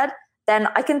instead. Then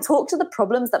I can talk to the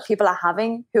problems that people are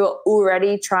having who are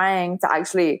already trying to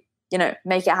actually,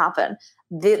 make it happen.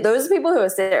 Those are people who are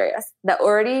serious. They're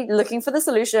already looking for the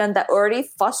solution. They're already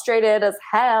frustrated as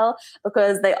hell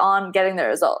because they aren't getting the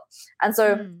result. And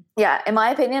so, in my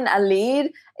opinion, a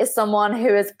lead is someone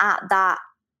who is at that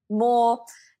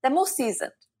they're more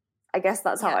seasoned. I guess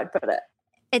that's how I'd put it.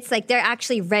 It's like they're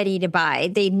actually ready to buy.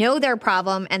 They know their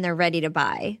problem and they're ready to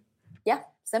buy. Yeah,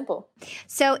 simple.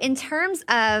 So in terms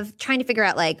of trying to figure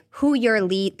out like who your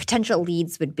potential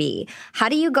leads would be, how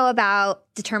do you go about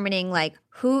determining like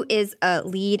who is a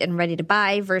lead and ready to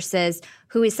buy versus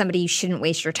who is somebody you shouldn't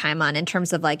waste your time on, in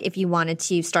terms of like if you wanted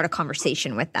to start a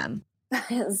conversation with them?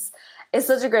 It's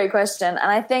such a great question.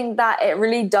 And I think that it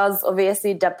really does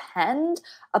obviously depend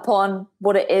upon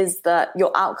what it is that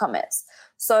your outcome is.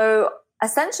 So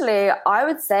essentially, I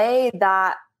would say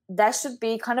that there should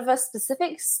be kind of a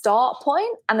specific start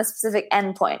point and a specific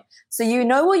end point. So you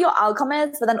know what your outcome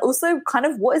is, but then also kind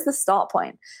of what is the start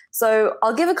point. So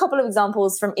I'll give a couple of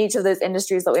examples from each of those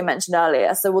industries that we mentioned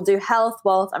earlier. So we'll do health,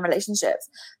 wealth, and relationships.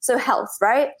 So health,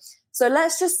 right? So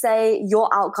let's just say your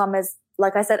outcome is,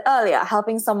 like I said earlier,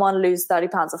 helping someone lose 30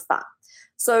 pounds of fat.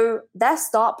 So their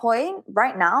start point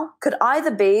right now could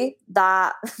either be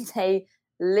that they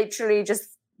literally just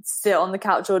sit on the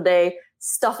couch all day,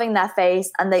 stuffing their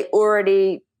face, and they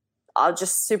already are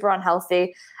just super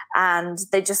unhealthy and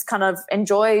they just kind of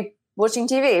enjoy watching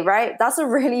TV, right? That's a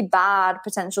really bad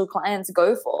potential client to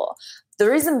go for. The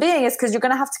reason being is because you're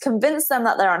going to have to convince them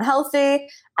that they're unhealthy,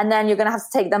 and then you're going to have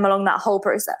to take them along that whole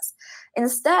process.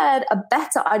 Instead, a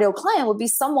better ideal client would be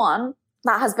someone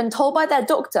that has been told by their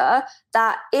doctor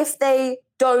that if they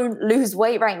don't lose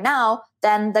weight right now,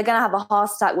 then they're going to have a heart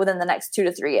attack within the next 2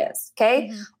 to 3 years, okay?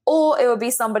 Mm-hmm. Or it would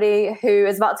be somebody who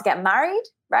is about to get married,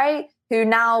 right? Who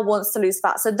now wants to lose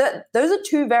fat. So those are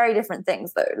two very different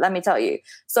things, though, let me tell you.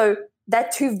 So they're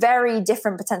two very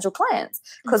different potential clients,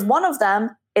 because one of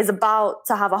them is about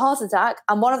to have a heart attack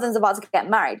and one of them is about to get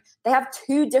married. They have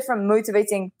two different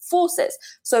motivating forces.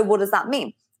 So what does that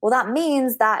mean? Well, that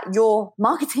means that your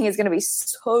marketing is going to be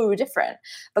so different,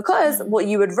 because what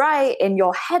you would write in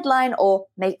your headline or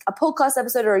make a podcast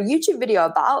episode or a YouTube video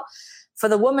about, for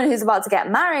the woman who's about to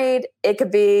get married, it could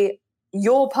be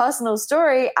your personal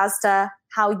story as to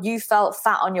how you felt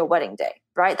fat on your wedding day,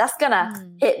 right? That's going to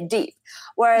hit deep.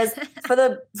 Whereas for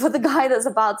the guy that's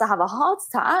about to have a heart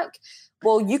attack,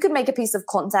 well, you could make a piece of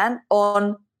content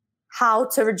on how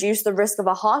to reduce the risk of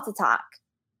a heart attack.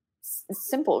 It's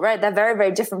simple, right? They're very,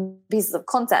 very different pieces of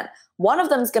content. One of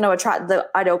them is going to attract the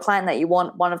ideal client that you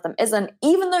want. One of them isn't,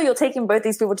 even though you're taking both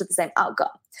these people to the same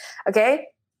outcome. Okay.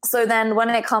 So then when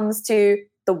it comes to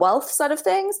the wealth side of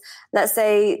things, let's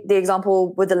say the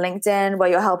example with the LinkedIn where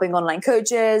you're helping online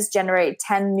coaches generate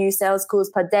 10 new sales calls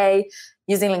per day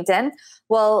using LinkedIn.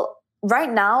 Well,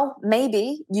 right now,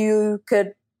 maybe you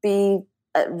could be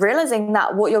realizing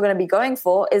that what you're going to be going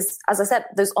for is, as I said,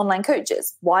 those online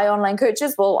coaches. Why online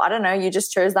coaches? Well, I don't know. You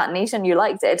just chose that niche and you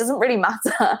liked it. It doesn't really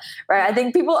matter, right? I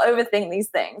think people overthink these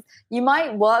things. You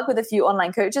might work with a few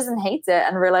online coaches and hate it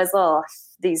and realize, oh,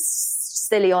 these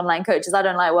silly online coaches, I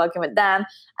don't like working with them.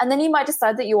 And then you might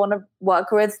decide that you want to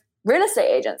work with real estate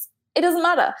agents. It doesn't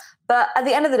matter. But at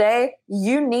the end of the day,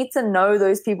 you need to know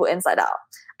those people inside out.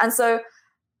 And so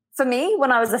for me,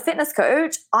 when I was a fitness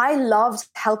coach, I loved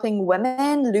helping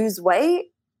women lose weight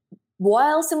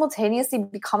while simultaneously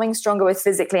becoming stronger with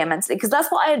physically and mentally, because that's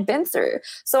what I had been through.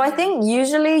 So I think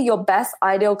usually your best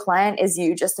ideal client is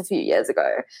you just a few years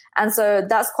ago. And so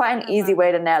that's quite an easy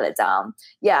way to nail it down.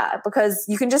 Yeah, because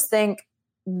you can just think,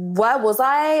 where was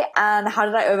I and how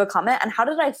did I overcome it and how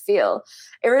did I feel?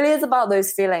 It really is about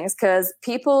those feelings, because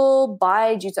people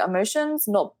buy due to emotions,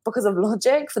 not because of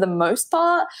logic for the most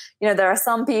part. You know, there are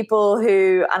some people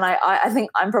who, and I think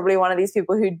I'm probably one of these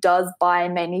people who does buy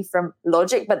mainly from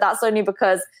logic, but that's only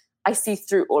because I see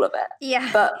through all of it. Yeah,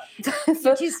 but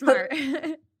you're too smart.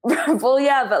 Well,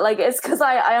 yeah, but like it's because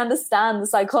I understand the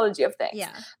psychology of things.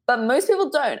 Yeah, but most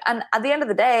people don't. And at the end of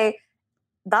the day,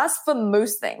 that's for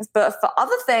most things. But for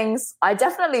other things, I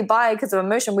definitely buy because of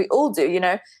emotion. We all do, you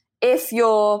know. If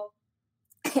you're,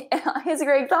 here's a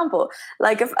great example.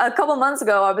 Like a couple months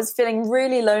ago, I was feeling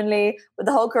really lonely with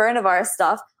the whole coronavirus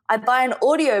stuff. I buy an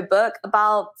audiobook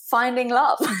about finding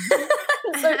love.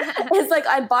 So it's like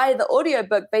I buy the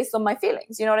audiobook based on my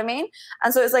feelings. You know what I mean?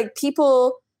 And so it's like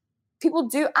people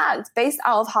do act based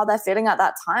out of how they're feeling at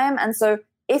that time. And so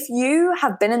if you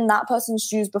have been in that person's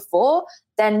shoes before,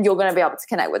 then you're going to be able to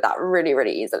connect with that really,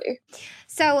 really easily.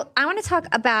 So I want to talk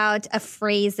about a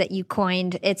phrase that you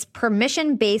coined. It's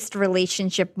permission-based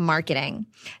relationship marketing.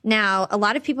 Now, a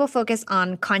lot of people focus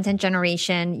on content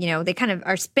generation. You know, they kind of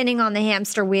are spinning on the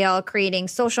hamster wheel, creating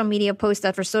social media posts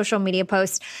after social media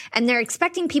posts, and they're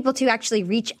expecting people to actually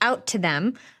reach out to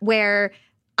them, where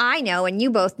I know, and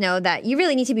you both know, that you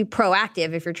really need to be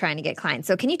proactive if you're trying to get clients.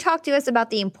 So can you talk to us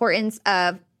about the importance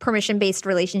of permission-based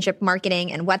relationship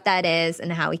marketing and what that is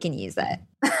and how we can use it?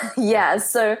 Yeah.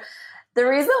 So the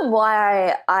reason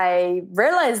why I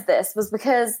realized this was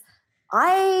because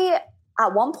I,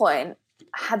 at one point,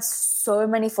 had so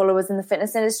many followers in the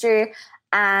fitness industry.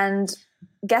 And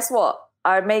guess what?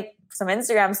 I would make some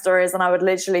Instagram stories and I would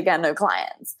literally get no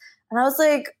clients. And I was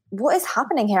like, what is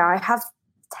happening here? I have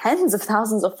tens of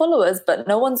thousands of followers, but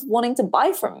no one's wanting to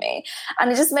buy from me. And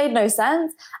it just made no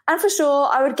sense. And for sure,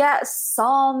 I would get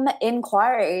some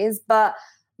inquiries, but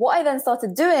what I then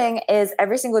started doing is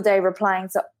every single day replying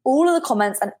to all of the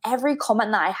comments, and every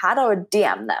comment that I had, I would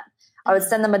DM them. I would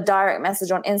send them a direct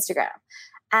message on Instagram.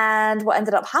 And what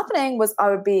ended up happening was I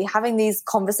would be having these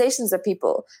conversations with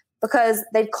people because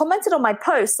they'd commented on my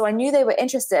post. So I knew they were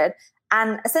interested.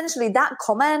 And essentially that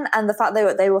comment and the fact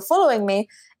they were following me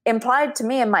implied to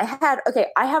me in my head, okay,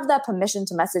 I have their permission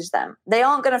to message them. They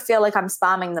aren't going to feel like I'm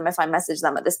spamming them if I message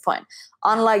them at this point.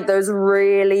 Unlike those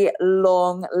really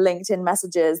long LinkedIn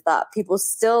messages that people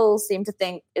still seem to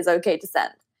think is okay to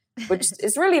send, which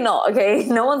is really not, okay?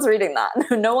 No one's reading that.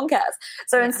 No one cares.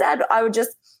 So instead, I would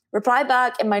just reply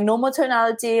back in my normal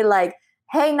tonality, like,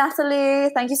 hey, Natalie,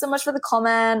 thank you so much for the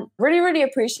comment. Really, really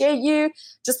appreciate you.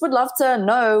 Just would love to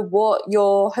know what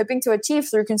you're hoping to achieve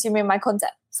through consuming my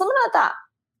content. Something like that.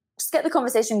 Just get the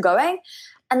conversation going.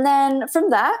 And then from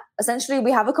there, essentially,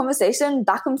 we have a conversation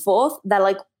back and forth. They're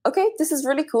like, okay, this is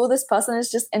really cool. This person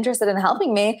is just interested in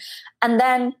helping me. And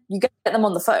then you get them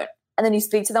on the phone. and then you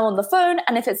speak to them on the phone.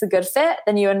 And if it's a good fit,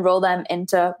 then you enroll them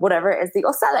into whatever it is that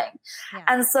you're selling. Yeah.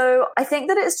 And so I think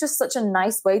that it's just such a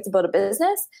nice way to build a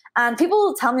business. And people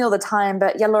will tell me all the time,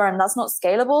 but yeah, Lauren, that's not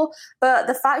scalable. But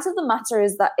the fact of the matter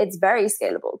is that it's very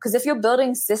scalable, because if you're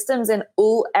building systems in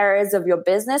all areas of your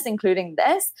business, including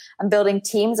this, and building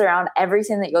teams around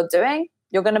everything that you're doing,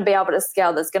 you're going to be able to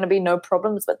scale. There's going to be no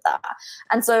problems with that.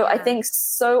 And so I think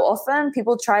so often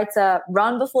people try to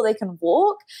run before they can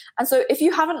walk. And so if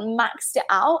you haven't maxed it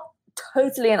out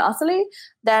totally and utterly,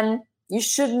 then you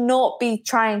should not be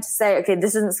trying to say, okay,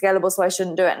 this isn't scalable, so I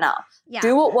shouldn't do it now. Yeah.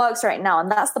 Do what works right now. And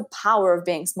that's the power of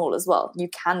being small as well. You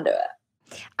can do it.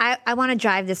 I want to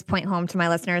drive this point home to my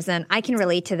listeners, and I can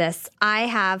relate to this. I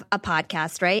have a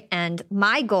podcast, right? And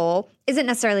my goal isn't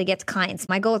necessarily to get to clients.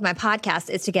 My goal with my podcast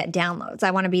is to get downloads.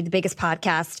 I want to be the biggest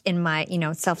podcast in my,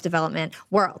 self-development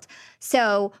world.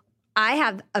 So I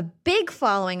have a big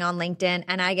following on LinkedIn,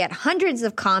 and I get hundreds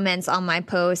of comments on my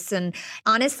posts. And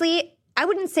honestly, I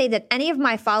wouldn't say that any of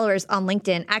my followers on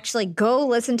LinkedIn actually go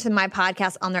listen to my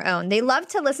podcast on their own. They love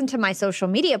to listen to my social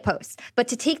media posts, but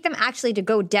to take them actually to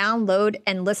go download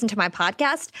and listen to my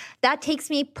podcast, that takes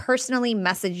me personally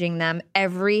messaging them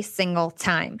every single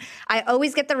time. I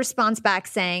always get the response back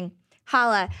saying,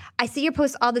 Hala, I see your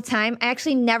posts all the time. I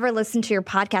actually never listened to your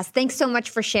podcast. Thanks so much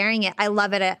for sharing it. I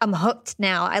love it. I'm hooked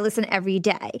now. I listen every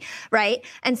day, right?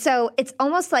 And so it's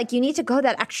almost like you need to go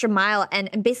that extra mile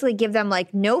and basically give them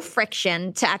like no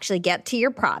friction to actually get to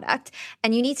your product.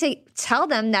 And you need to tell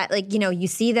them that you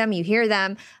see them, you hear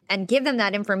them, and give them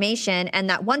that information. And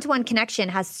that one-to-one connection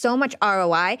has so much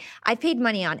ROI. I've paid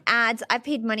money on ads. I've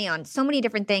paid money on so many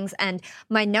different things. And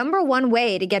my number one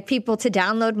way to get people to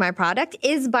download my product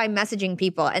is by messaging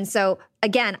people. And so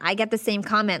again, I get the same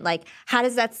comment, like, how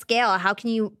does that scale? How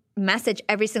can you message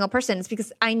every single person? It's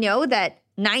because I know that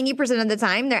 90% of the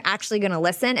time, they're actually going to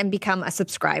listen and become a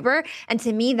subscriber. And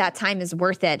to me, that time is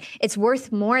worth it. It's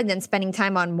worth more than spending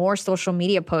time on more social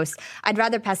media posts. I'd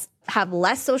rather have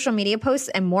less social media posts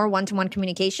and more one-to-one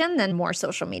communication than more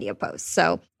social media posts.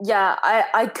 So yeah,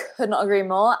 I could not agree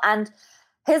more. And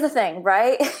here's the thing,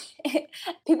 right?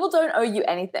 People don't owe you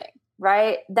anything,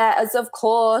 right? There is, of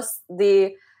course,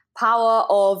 the power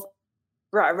of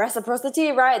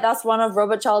reciprocity, right? That's one of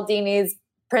Robert Cialdini's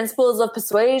principles of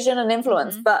persuasion and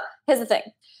influence. Mm-hmm. But here's the thing.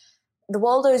 The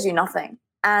world owes you nothing.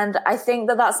 And I think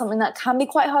that that's something that can be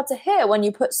quite hard to hear when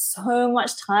you put so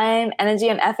much time, energy,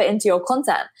 and effort into your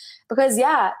content. Because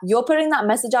yeah, you're putting that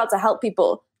message out to help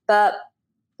people, but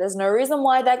there's no reason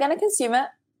why they're going to consume it,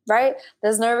 right?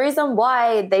 There's no reason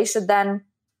why they should then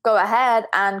go ahead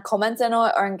and comment on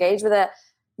it or engage with it.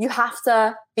 You have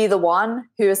to be the one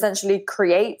who essentially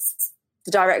creates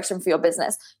the direction for your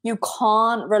business. You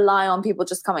can't rely on people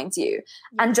just coming to you.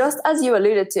 And just as you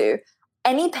alluded to,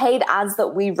 any paid ads that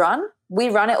we run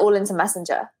it all into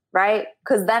Messenger, right?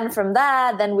 Because then from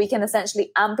there, then we can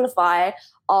essentially amplify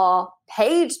our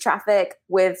paid traffic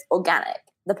with organic,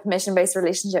 the permission-based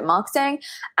relationship marketing.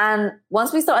 And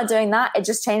once we started doing that, it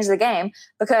just changed the game,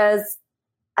 because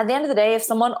at the end of the day, if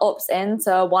someone opts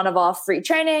into one of our free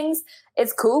trainings,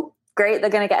 it's cool, great.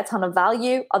 They're going to get a ton of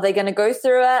value. Are they going to go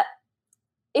through it?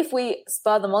 If we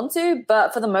spur them onto,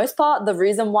 but for the most part, the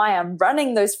reason why I'm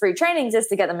running those free trainings is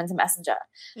to get them into Messenger.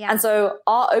 Yeah. And so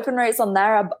our open rates on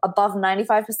there are above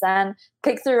 95%,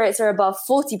 click-through rates are above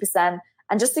 40%.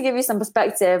 And just to give you some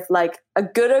perspective, like a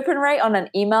good open rate on an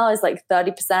email is like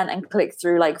 30% and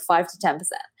click-through like 5 to 10%.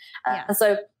 Yeah. And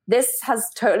so this has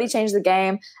totally changed the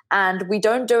game, and we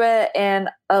don't do it in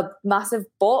a massive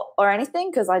bot or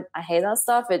anything, because I hate that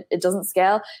stuff. It doesn't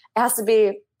scale. It has to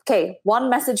be, okay, one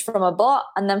message from a bot,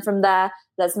 and then from there,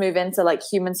 let's move into like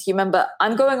human to human. But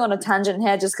I'm going on a tangent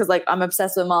here just because like I'm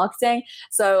obsessed with marketing.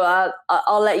 So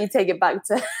I'll let you take it back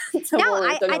to no,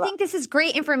 I think this is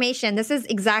great information. This is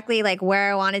exactly like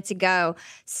where I wanted to go.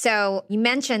 So you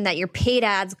mentioned that your paid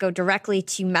ads go directly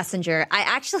to Messenger.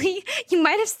 You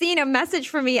might have seen a message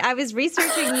from me. I was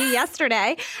researching you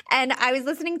yesterday, and I was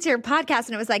listening to your podcast,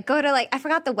 and it was like, go to I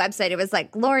forgot the website. It was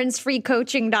like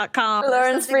lawrensfreecoaching.com.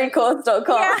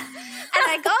 lawrensfreecourse.com. Yeah. And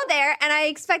I go there, and I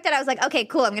expected, I was like, okay,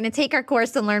 cool. I'm going to take our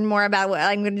course and learn more about what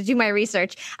I'm going to do my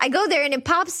research. I go there and it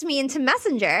pops me into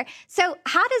Messenger. So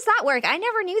how does that work? I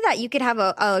never knew that you could have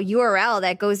a URL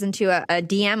that goes into a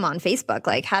DM on Facebook.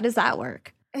 Like, how does that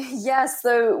work? Yes.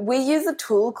 So we use a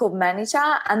tool called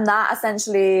ManyChat, and that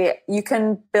essentially you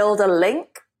can build a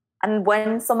link. And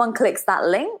when someone clicks that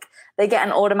link, they get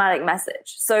an automatic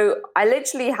message. So I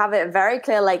literally have it very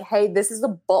clear, like, hey, this is a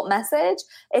bot message.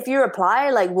 If you reply,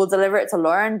 like, we'll deliver it to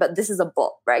Lauren, but this is a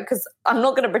bot, right? Because I'm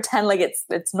not going to pretend like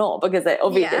it's not, because it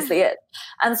obviously is.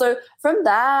 And so from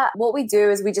there, what we do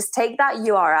is we just take that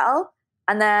URL,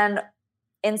 and then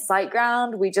in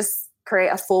SiteGround, we just create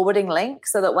a forwarding link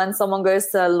so that when someone goes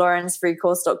to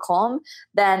laurensfreecourse.com,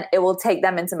 then it will take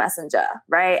them into Messenger,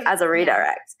 right? As a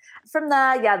redirect. From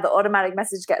there, the automatic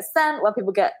message gets sent where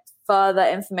people get further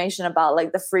information about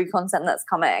like the free content that's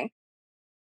coming.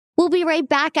 We'll be right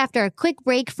back after a quick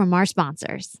break from our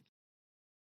sponsors.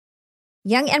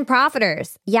 Young and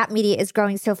Profiters. Yap Media is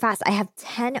growing so fast. I have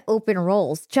 10 open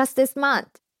roles just this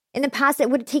month. In the past, it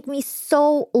would take me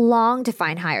so long to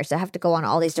find hires. I have to go on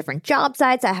all these different job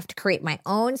sites. I have to create my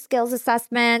own skills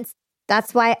assessments.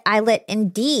 That's why I let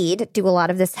Indeed do a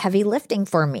lot of this heavy lifting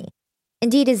for me.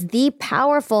 Indeed is the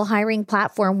powerful hiring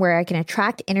platform where I can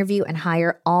attract, interview, and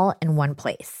hire all in one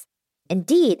place.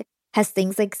 Indeed has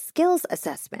things like skills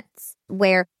assessments,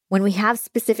 where when we have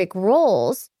specific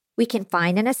roles, we can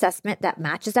find an assessment that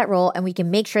matches that role and we can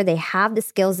make sure they have the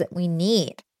skills that we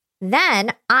need.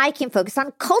 Then I can focus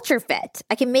on culture fit.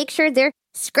 I can make sure they're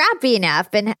scrappy enough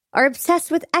and are obsessed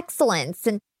with excellence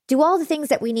and do all the things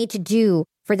that we need to do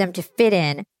for them to fit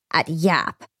in at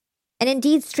Yap. And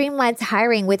Indeed streamlines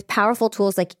hiring with powerful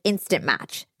tools like Instant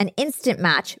Match. An Instant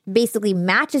Match basically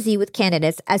matches you with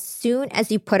candidates as soon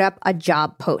as you put up a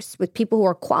job post with people who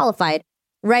are qualified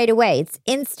right away. It's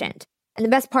instant. And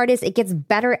the best part is it gets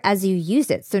better as you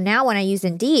use it. So now when I use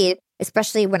Indeed,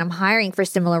 especially when I'm hiring for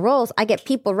similar roles, I get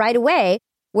people right away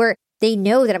where they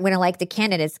know that I'm going to like the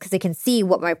candidates because they can see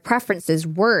what my preferences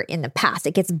were in the past.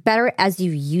 It gets better as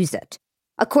you use it.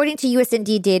 According to US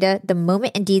Indeed data, the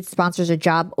moment Indeed sponsors a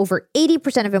job, over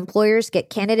 80% of employers get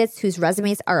candidates whose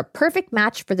resumes are a perfect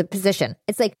match for the position.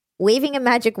 It's like waving a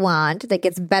magic wand that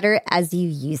gets better as you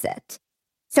use it.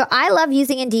 So I love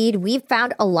using Indeed. We've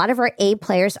found a lot of our A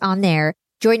players on there.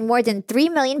 Join more than 3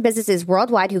 million businesses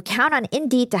worldwide who count on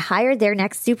Indeed to hire their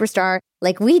next superstar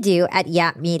like we do at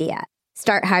Yap Media.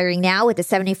 Start hiring now with a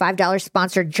 $75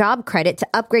 sponsored job credit to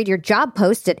upgrade your job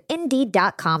post at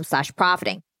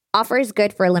Indeed.com/profiting. Offer is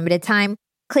good for a limited time.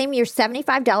 Claim your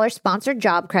 $75 sponsored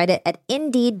job credit at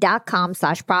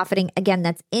Indeed.com/profiting. Again,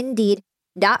 that's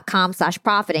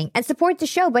Indeed.com/profiting. And support the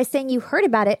show by saying you heard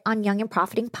about it on Young and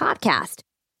Profiting Podcast.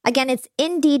 Again, it's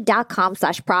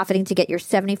Indeed.com/profiting to get your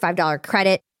 $75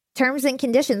 credit. Terms and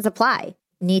conditions apply.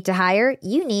 Need to hire?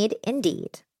 You need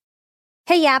Indeed.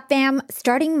 Hey, Yap fam.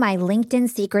 Starting my LinkedIn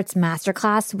Secrets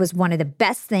Masterclass was one of the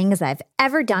best things I've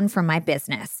ever done for my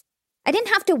business. I didn't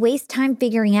have to waste time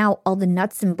figuring out all the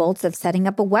nuts and bolts of setting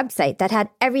up a website that had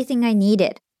everything I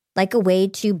needed, like a way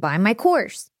to buy my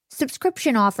course,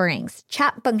 subscription offerings,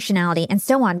 chat functionality, and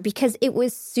so on, because it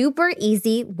was super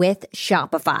easy with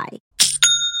Shopify.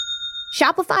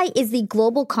 Shopify is the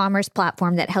global commerce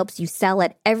platform that helps you sell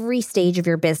at every stage of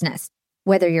your business.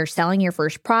 Whether you're selling your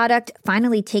first product,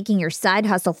 finally taking your side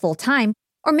hustle full-time,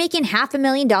 or making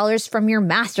 $500,000 from your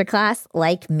masterclass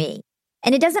like me.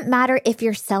 And it doesn't matter if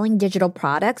you're selling digital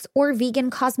products or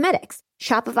vegan cosmetics.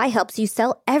 Shopify helps you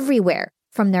sell everywhere,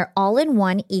 from their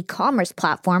all-in-one e-commerce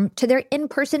platform to their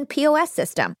in-person POS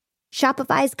system.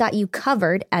 Shopify's got you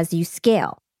covered as you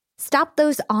scale. Stop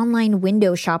those online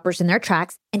window shoppers in their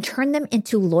tracks and turn them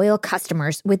into loyal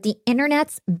customers with the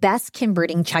internet's best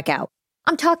converting checkout.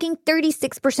 I'm talking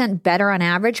 36% better on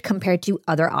average compared to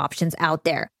other options out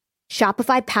there.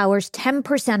 Shopify powers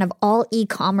 10% of all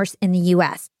e-commerce in the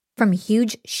US, from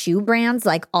huge shoe brands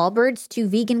like Allbirds to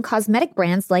vegan cosmetic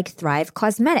brands like Thrive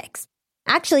Cosmetics.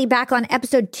 Actually, back on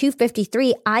episode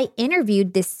 253, I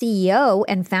interviewed the CEO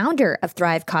and founder of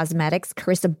Thrive Cosmetics,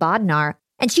 Carissa Bodnar,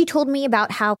 and she told me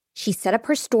about how she set up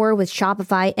her store with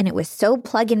Shopify and it was so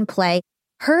plug and play.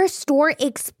 Her store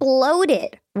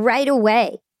exploded right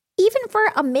away. Even for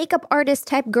a makeup artist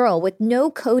type girl with no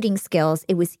coding skills,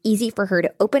 it was easy for her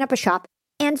to open up a shop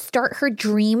and start her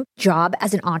dream job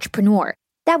as an entrepreneur.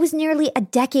 That was nearly a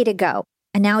decade ago.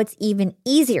 And now it's even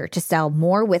easier to sell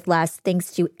more with less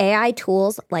thanks to AI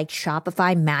tools like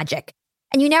Shopify Magic.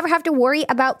 And you never have to worry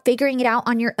about figuring it out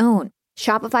on your own.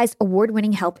 Shopify's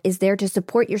award-winning help is there to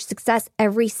support your success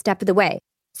every step of the way.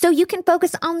 So you can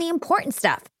focus on the important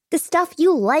stuff, the stuff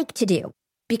you like to do.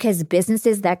 Because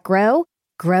businesses that grow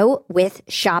with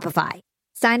Shopify.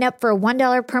 Sign up for a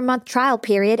 $1 per month trial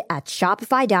period at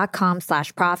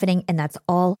shopify.com/profiting, and that's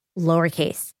all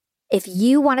lowercase. If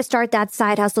you want to start that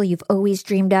side hustle you've always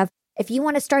dreamed of, if you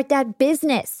want to start that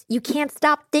business you can't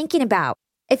stop thinking about,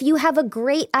 if you have a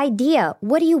great idea,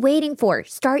 what are you waiting for?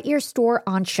 Start your store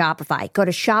on Shopify. Go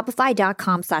to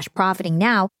shopify.com/profiting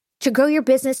now to grow your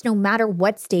business no matter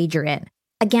what stage you're in.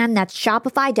 Again, that's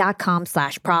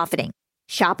shopify.com/profiting.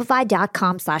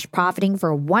 Shopify.com/profiting for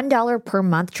a $1 per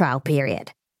month trial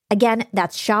period. Again,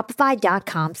 that's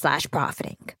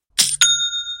shopify.com/profiting.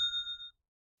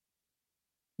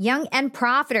 Young and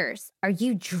Profiters, are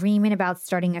you dreaming about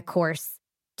starting a course?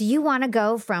 Do you want to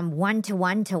go from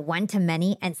one-to-one to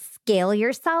one-to-many and scale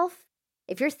yourself?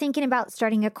 If you're thinking about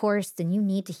starting a course, then you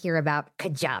need to hear about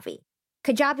Kajabi.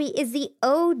 Kajabi is the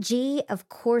OG of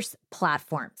course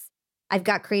platforms. I've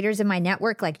got creators in my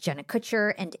network like Jenna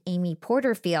Kutcher and Amy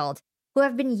Porterfield who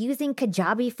have been using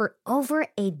Kajabi for over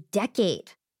a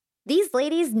decade. These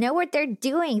ladies know what they're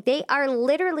doing. They are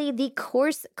literally the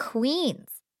course queens.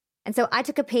 And so I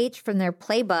took a page from their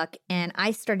playbook and I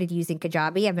started using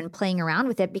Kajabi. I've been playing around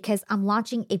with it because I'm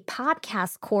launching a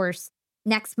podcast course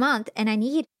next month and I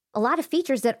need a lot of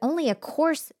features that only a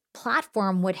course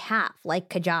platform would have, like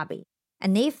Kajabi.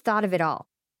 And they've thought of it all.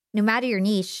 No matter your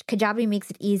niche, Kajabi makes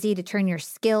it easy to turn your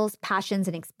skills, passions,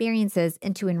 and experiences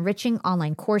into enriching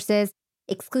online courses,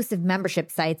 exclusive membership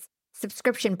sites,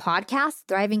 subscription podcasts,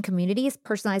 thriving communities,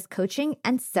 personalized coaching,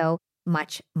 and so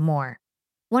much more.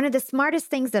 One of the smartest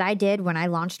things that I did when I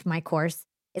launched my course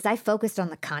is I focused on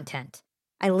the content.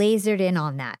 I lasered in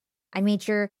on that. I made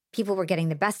sure people were getting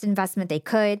the best investment they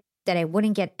could, that I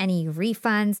wouldn't get any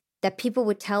refunds, that people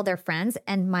would tell their friends,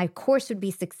 and my course would be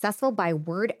successful by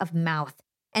word of mouth.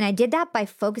 And I did that by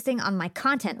focusing on my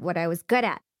content, what I was good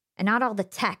at, and not all the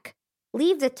tech.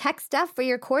 Leave the tech stuff for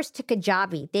your course to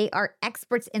Kajabi. They are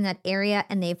experts in that area,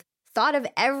 and they've thought of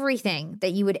everything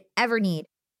that you would ever need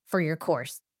for your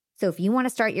course. So if you want to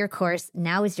start your course,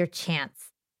 now is your chance.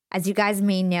 As you guys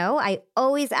may know, I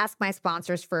always ask my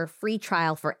sponsors for a free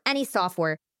trial for any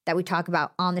software that we talk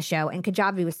about on the show, and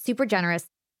Kajabi was super generous.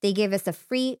 They gave us a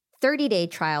free 30-day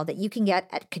trial that you can get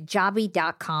at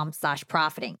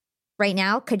kajabi.com/profiting. Right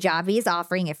now, Kajabi is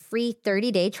offering a free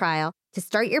 30-day trial to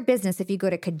start your business if you go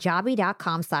to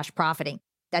kajabi.com/profiting.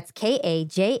 That's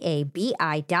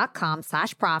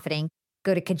KAJABI.com/profiting.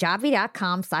 Go to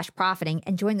kajabi.com/profiting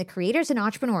and join the creators and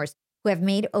entrepreneurs who have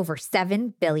made over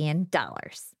 $7 billion.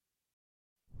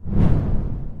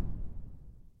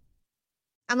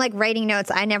 I'm like writing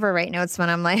notes. I never write notes when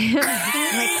I'm like,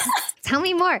 tell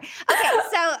me more. Okay,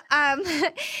 so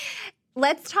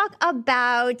let's talk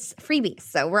about freebies.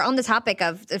 So we're on the topic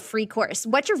of the free course.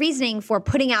 What's your reasoning for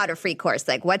putting out a free course?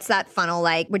 Like, what's that funnel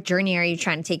like? What journey are you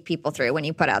trying to take people through when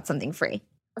you put out something free?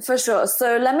 For sure.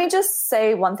 So let me just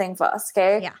say one thing first,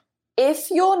 okay? Yeah. If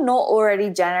you're not already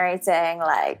generating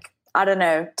like, I don't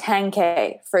know,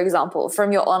 10K, for example,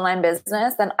 from your online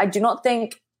business, then I do not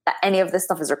think that any of this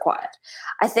stuff is required.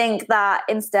 I think that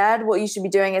instead what you should be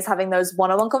doing is having those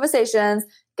one-on-one conversations,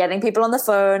 getting people on the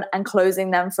phone and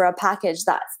closing them for a package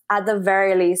that's at the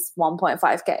very least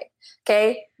 1.5K.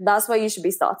 Okay? That's where you should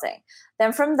be starting.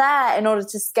 Then from there, in order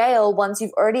to scale, once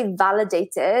you've already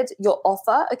validated your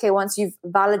offer, okay, once you've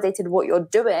validated what you're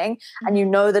doing and you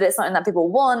know that it's something that people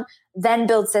want, then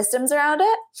build systems around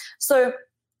it. So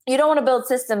you don't want to build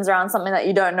systems around something that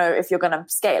you don't know if you're going to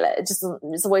scale it. It's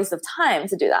a waste of time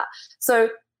to do that.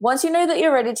 So once you know that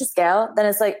you're ready to scale, then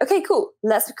it's like, okay, cool,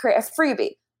 let's create a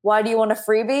freebie. Why do you want a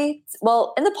freebie?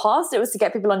 Well, in the past, it was to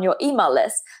get people on your email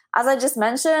list. As I just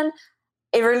mentioned,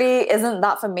 it really isn't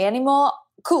that for me anymore.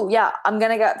 Cool, yeah, I'm going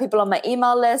to get people on my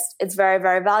email list. It's very,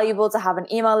 very valuable to have an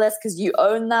email list because you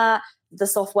own that. The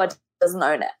software doesn't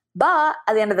own it. But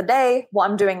at the end of the day, what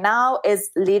I'm doing now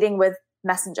is leading with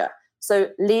Messenger.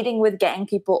 So leading with getting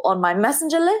people on my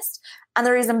Messenger list. And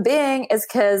the reason being is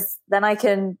because then I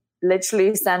can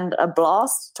literally send a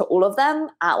blast to all of them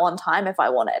at one time if I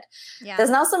wanted. Yeah. There's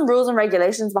now some rules and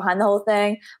regulations behind the whole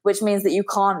thing, which means that you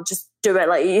can't just do it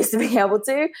like you used to be able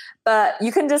to, but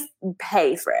you can just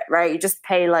pay for it, right? You just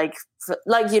pay like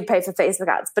you'd pay for Facebook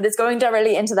ads, but it's going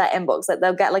directly into their inbox. Like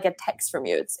they'll get like a text from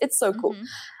you. It's so cool. Mm-hmm.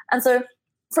 And so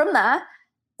from there,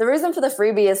 the reason for the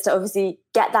freebie is to obviously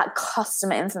get that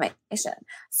customer information.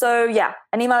 So yeah,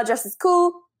 an email address is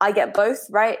cool. I get both,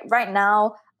 right? Right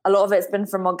now, a lot of it's been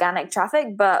from organic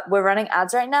traffic, but we're running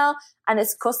ads right now and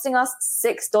it's costing us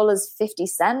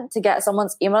 $6.50 to get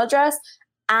someone's email address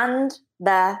and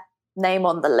their name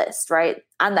on the list, right?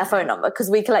 And their phone number, because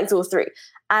we collect all three.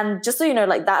 And just so you know,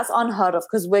 like that's unheard of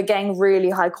because we're getting really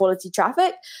high quality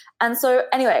traffic. And so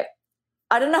anyway,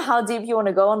 I don't know how deep you want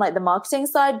to go on like the marketing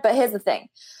side, but here's the thing.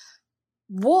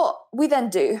 What we then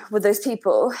do with those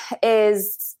people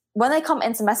is when they come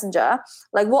into Messenger,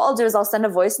 like what I'll do is I'll send a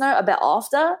voice note a bit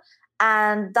after,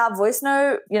 and that voice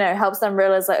note, helps them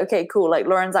realize like, okay, cool, like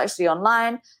Lauren's actually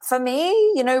online. For me,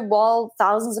 while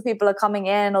thousands of people are coming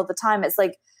in all the time, it's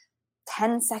like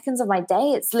 10 seconds of my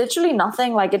day. It's literally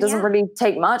nothing. Like it doesn't really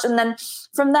take much. And then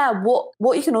from there,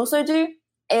 what you can also do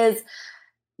is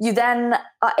you then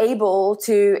are able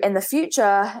to, in the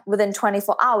future, within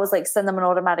 24 hours, like send them an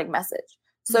automatic message.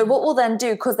 So what we'll then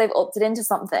do, because they've opted into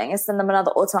something, is send them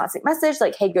another automatic message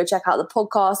like, hey, go check out the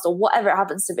podcast or whatever it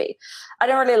happens to be. I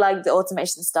don't really like the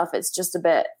automation stuff. It's just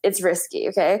it's risky.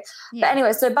 Okay. Yeah. But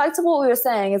anyway, so back to what we were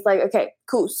saying is like, okay,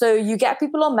 cool. So you get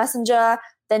people on Messenger,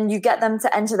 then you get them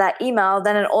to enter their email,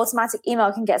 then an automatic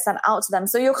email can get sent out to them.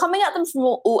 So you're coming at them from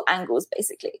all angles,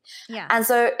 basically. Yeah. And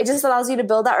so it just allows you to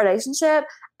build that relationship.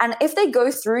 And if they go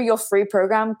through your free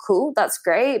program, cool, that's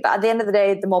great. But at the end of the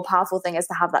day, the more powerful thing is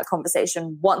to have that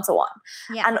conversation one-to-one.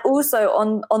 Yeah. And also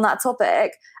on that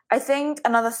topic, I think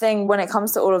another thing when it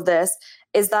comes to all of this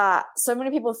is that so many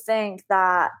people think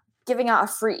that giving out a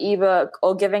free ebook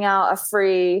or giving out a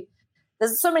free,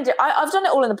 there's so many, I've done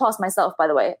it all in the past myself, by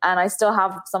the way, and I still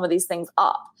have some of these things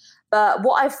up. But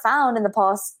what I've found in the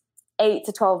past 8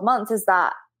 to 12 months is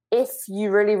that if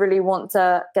you really, really want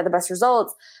to get the best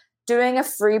results, doing a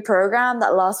free program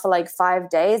that lasts for like 5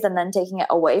 days and then taking it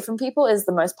away from people is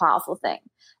the most powerful thing.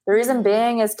 The reason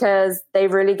being is because they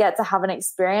really get to have an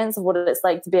experience of what it's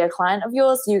like to be a client of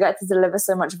yours. You get to deliver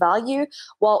so much value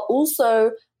while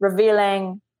also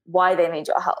revealing why they need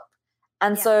your help.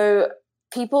 And so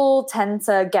people tend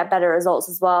to get better results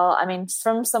as well. I mean,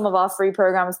 from some of our free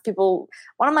programs,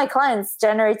 one of my clients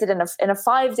generated in a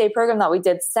 5-day program that we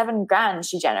did, $7,000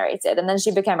 she generated. And then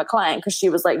she became a client because she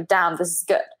was like, damn, this is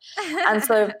good. And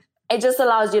so it just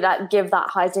allows you to give that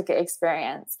high ticket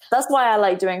experience. That's why I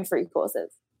like doing free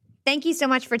courses. Thank you so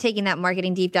much for taking that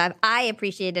marketing deep dive. I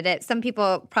appreciated it. Some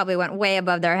people probably went way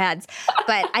above their heads,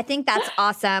 but I think that's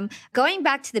awesome. Going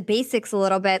back to the basics a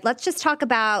little bit, let's just talk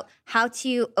about how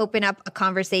to open up a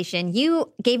conversation.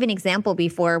 You gave an example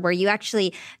before where you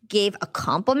actually gave a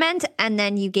compliment and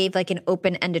then you gave like an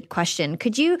open-ended question.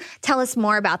 Could you tell us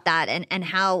more about that and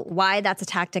why that's a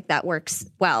tactic that works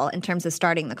well in terms of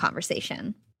starting the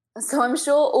conversation? So I'm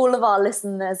sure all of our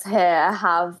listeners here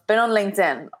have been on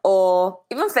LinkedIn or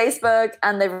even Facebook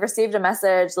and they've received a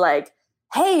message like,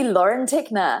 hey, Lauren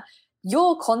Tickner,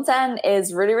 your content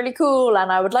is really, really cool.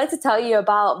 And I would like to tell you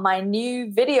about my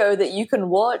new video that you can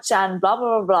watch and blah,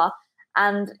 blah, blah, blah.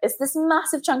 And it's this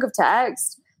massive chunk of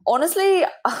text. Honestly,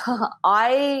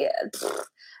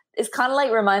 it's kind of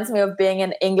like reminds me of being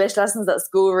in English lessons at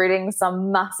school, reading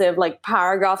some massive like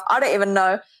paragraph. I don't even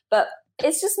know, but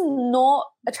it's just not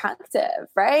attractive,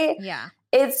 right? Yeah.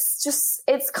 It's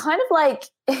kind of like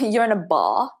you're in a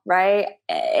bar, right?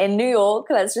 In New York,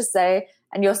 let's just say,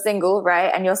 and you're single,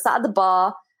 right? And you're sat at the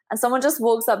bar and someone just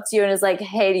walks up to you and is like,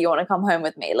 hey, do you want to come home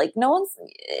with me? Like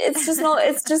it's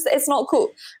not cool,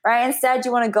 right? Instead,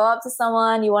 you want to go up to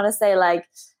someone, you want to say like,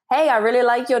 hey, I really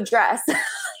like your dress,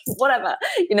 whatever,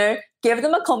 give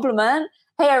them a compliment.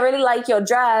 Hey, I really like your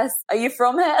dress. Are you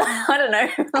from here? I don't know.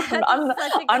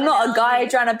 I'm not a guy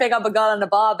trying to pick up a girl in a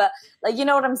bar, but like, you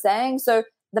know what I'm saying? So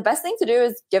the best thing to do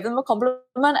is give them a compliment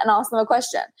and ask them a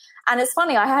question. And it's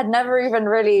funny, I had never even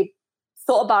really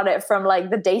thought about it from like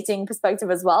the dating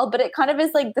perspective as well, but it kind of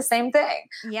is like the same thing,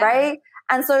 right?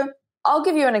 And so I'll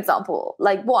give you an example.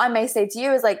 Like what I may say to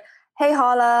you is like, hey,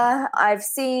 Hala, I've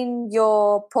seen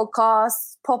your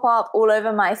podcast pop up all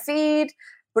over my feed.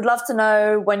 Would love to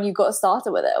know when you got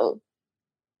started with it,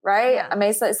 right? Yeah. I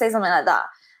may say something like that.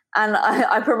 And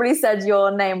I probably said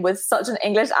your name with such an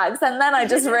English accent then. I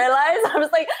just realized, I was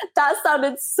like, that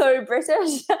sounded so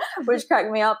British, which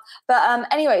cracked me up. But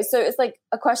anyway, so it's like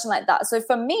a question like that. So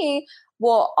for me,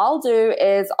 what I'll do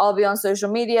is I'll be on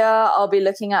social media. I'll be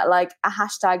looking at like a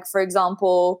hashtag, for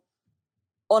example,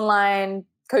 online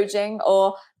coaching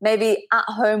or maybe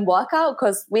at-home workout,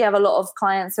 because we have a lot of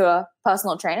clients who are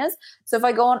personal trainers. So if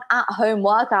I go on at-home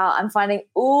workout, I'm finding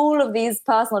all of these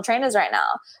personal trainers right now.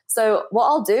 So what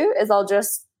I'll do is I'll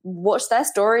just watch their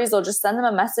stories or just send them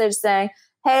a message saying,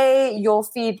 hey, your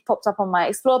feed popped up on my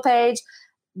Explore page.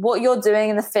 What you're doing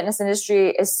in the fitness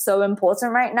industry is so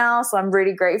important right now. So I'm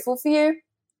really grateful for you.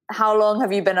 How long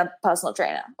have you been a personal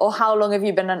trainer? Or how long have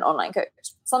you been an online coach?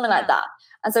 Something like that.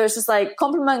 And so it's just like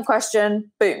compliment,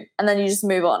 question, boom. And then you just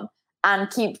move on and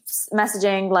keep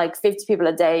messaging like 50 people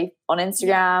a day on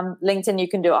Instagram. LinkedIn, you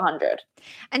can do 100.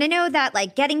 And I know that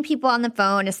like getting people on the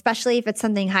phone, especially if it's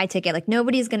something high ticket, like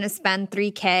nobody's going to spend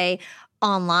 $3,000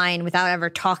 online without ever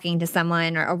talking to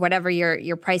someone or whatever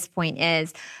your price point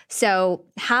is. So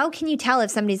how can you tell if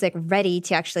somebody's like ready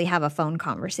to actually have a phone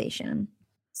conversation?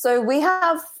 So we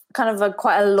have kind of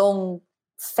quite a long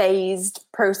phased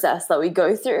process that we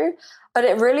go through. But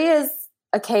it really is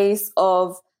a case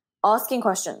of asking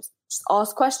questions. Just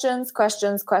ask questions.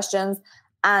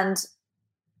 And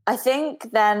I think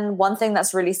then one thing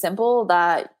that's really simple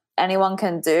that anyone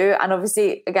can do, and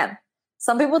obviously, again,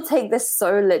 some people take this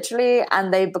so literally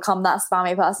and they become that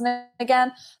spammy person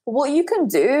again. But what you can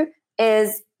do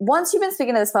is once you've been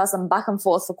speaking to this person back and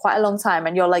forth for quite a long time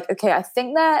and you're like, okay, I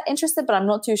think they're interested, but I'm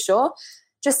not too sure.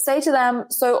 Just say to them,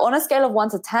 so on a scale of 1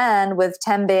 to 10, with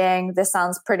 10 being, this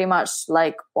sounds pretty much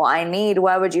like what I need,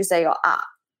 where would you say you're at?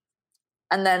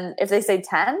 And then if they say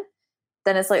 10,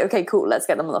 then it's like, okay, cool, let's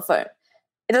get them on the phone.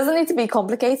 It doesn't need to be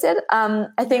complicated.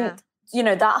 I think,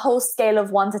 that whole scale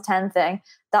of 1 to 10 thing,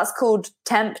 that's called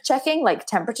temp checking, like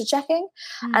temperature checking.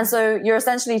 And so you're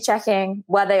essentially checking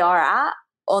where they are at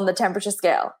on the temperature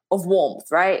scale of warmth,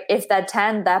 right? If they're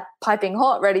 10, they're piping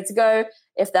hot, ready to go.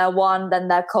 If they're 1, then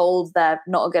they're cold, they're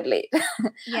not a good lead.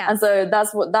 And so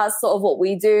that's sort of what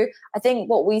we do. I think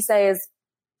what we say is,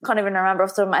 can't even remember off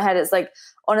the top of my head, it's like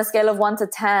on a scale of 1 to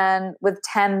 10, with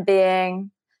 10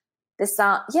 being this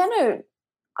sound.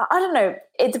 I don't know.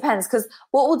 It depends, because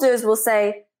what we'll do is we'll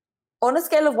say on a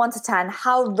scale of 1 to 10,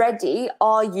 how ready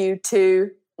are you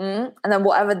to, and then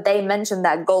whatever they mentioned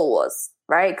their goal was,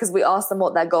 right? Because we asked them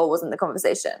what their goal was in the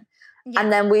conversation.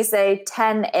 And then we say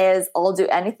 10 is I'll do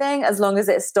anything as long as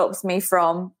it stops me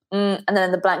from, and then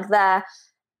in the blank there,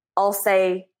 I'll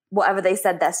say whatever they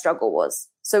said their struggle was.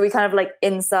 So we kind of like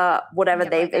insert whatever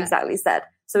they've exactly said.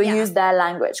 So we use their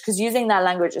language, because using their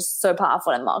language is so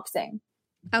powerful in marketing.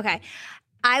 Okay.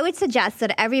 I would suggest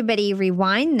that everybody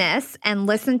rewind this and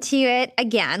listen to it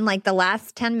again, like the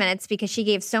last 10 minutes, because she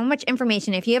gave so much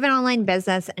information. If you have an online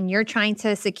business and you're trying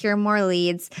to secure more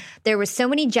leads, there were so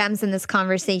many gems in this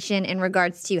conversation in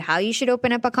regards to how you should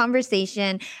open up a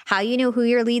conversation, how you know who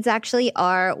your leads actually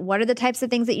are, what are the types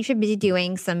of things that you should be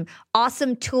doing, some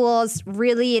awesome tools,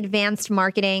 really advanced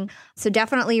marketing. So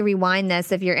definitely rewind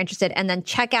this if you're interested, and then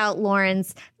check out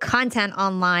Lauren's content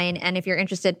online. And if you're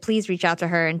interested, please reach out to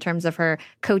her in terms of her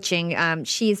coaching.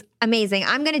 She's amazing.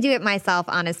 I'm going to do it myself,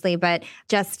 honestly, but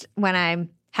just when I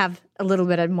have a little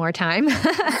bit of more time.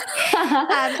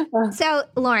 So,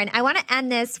 Lauren, I want to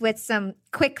end this with some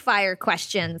quick fire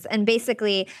questions. And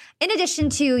basically, in addition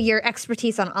to your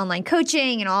expertise on online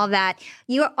coaching and all of that,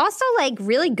 you are also like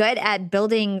really good at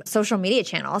building social media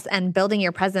channels and building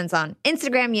your presence on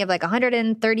Instagram. You have like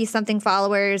 130 something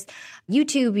followers.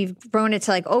 YouTube, you've grown it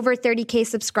to like over 30K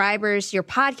subscribers. Your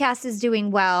podcast is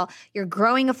doing well. You're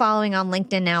growing a following on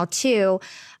LinkedIn now too.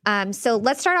 So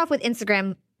let's start off with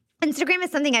Instagram. Instagram is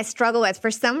something I struggle with.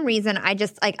 For some reason,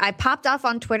 I popped off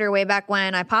on Twitter way back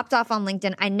when. I popped off on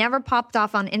LinkedIn. I never popped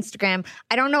off on Instagram.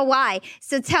 I don't know why.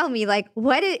 So tell me, like,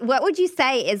 what would you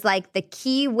say is like the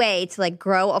key way to like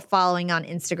grow a following on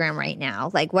Instagram right now?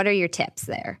 Like, what are your tips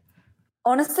there?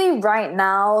 Honestly, right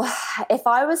now, if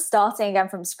I was starting again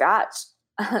from scratch,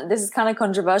 this is kind of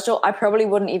controversial, I probably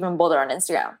wouldn't even bother on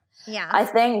Instagram. Yeah. I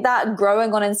think that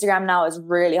growing on Instagram now is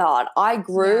really hard. I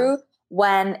grew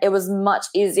when it was much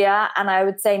easier. And I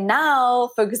would say now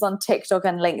focus on TikTok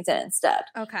and LinkedIn instead.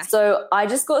 Okay. So I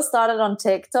just got started on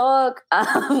TikTok.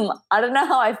 I don't know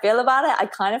how I feel about it. I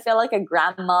kind of feel like a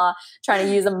grandma trying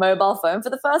to use a mobile phone for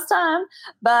the first time,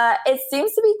 but it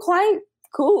seems to be quite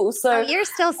cool. So you're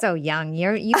still so young.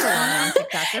 You belong on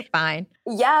TikTok. You're fine.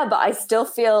 Yeah, but I still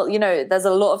feel, there's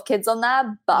a lot of kids on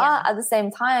there, but at the same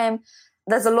time,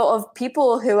 there's a lot of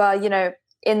people who are,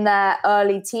 in their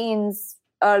early teens,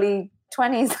 early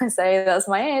 20s, I say that's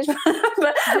my age,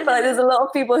 but there's a lot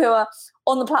of people who are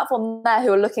on the platform there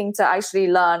who are looking to actually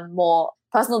learn more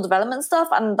personal development stuff.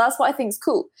 And that's what I think is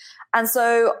cool. And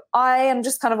so I am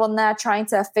just kind of on there trying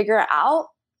to figure it out.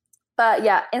 But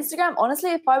yeah, Instagram,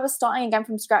 honestly, if I was starting again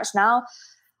from scratch now,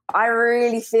 I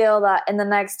really feel that in the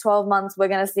next 12 months, we're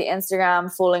going to see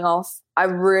Instagram falling off. I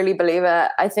really believe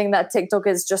it. I think that TikTok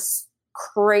is just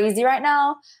crazy right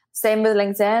now. Same with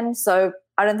LinkedIn. So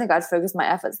I don't think I'd focus my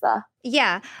efforts there.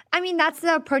 Yeah. I mean, that's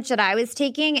the approach that I was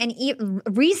taking. And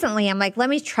recently, I'm like,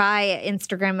 let me try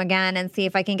Instagram again and see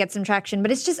if I can get some traction. But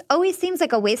it's just always seems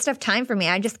like a waste of time for me.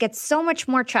 I just get so much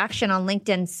more traction on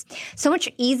LinkedIn, so much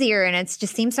easier. And it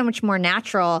just seems so much more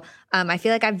natural. I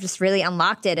feel like I've just really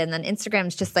unlocked it. And then Instagram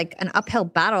is just like an uphill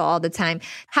battle all the time.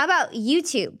 How about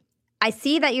YouTube? I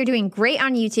see that you're doing great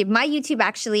on YouTube. My YouTube,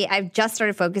 actually, I've just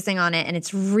started focusing on it, and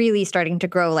it's really starting to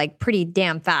grow like pretty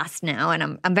damn fast now,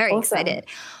 and I'm very excited.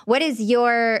 What is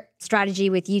your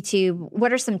strategy with YouTube?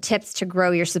 What are some tips to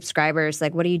grow your subscribers?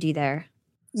 Like, what do you do there?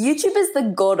 YouTube is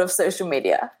the god of social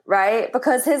media, right?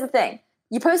 Because here's the thing.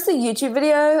 You post a YouTube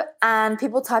video and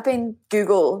people type in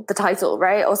Google the title,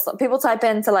 right? Or people type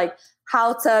into like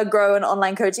how to grow an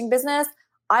online coaching business.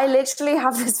 I literally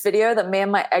have this video that me and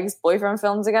my ex-boyfriend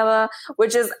filmed together,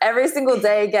 which is every single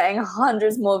day getting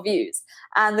hundreds more views.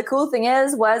 And the cool thing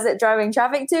is, where's it driving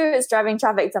traffic to? It's driving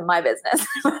traffic to my business,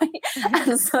 right?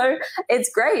 And so it's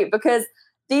great because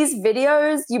these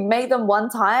videos, you make them one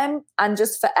time and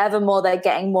just forevermore, they're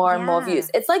getting more and more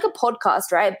views. It's like a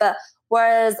podcast, right? But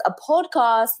Whereas a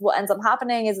podcast, what ends up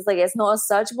happening is it's not as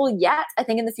searchable yet. I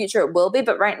think in the future it will be,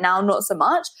 but right now, not so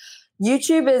much.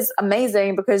 YouTube is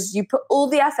amazing because you put all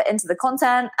the effort into the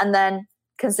content and then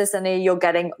consistently you're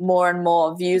getting more and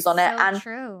more views on it. And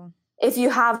true. If you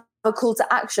have a call to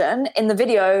action in the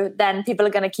video, then people are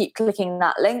going to keep clicking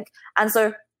that link. And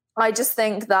so I just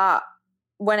think that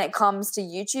when it comes to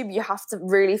YouTube, you have to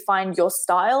really find your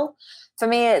style. For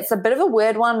me, it's a bit of a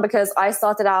weird one because I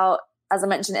started out, as I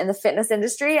mentioned, in the fitness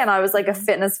industry, and I was like a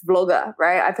fitness vlogger,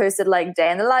 right? I posted like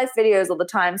day in the life videos all the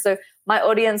time. So my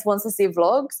audience wants to see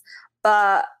vlogs.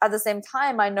 But at the same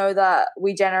time, I know that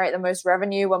we generate the most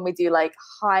revenue when we do like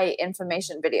high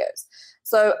information videos.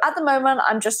 So at the moment,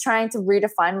 I'm just trying to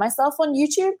redefine myself on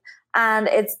YouTube. And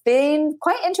it's been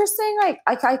quite interesting, like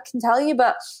I can tell you,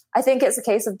 but I think it's a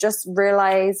case of just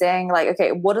realizing like,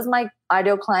 okay, what does my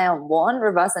ideal client want?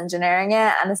 Reverse engineering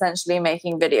it and essentially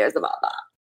making videos about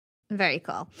that. Very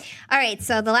cool. All right.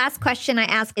 So the last question I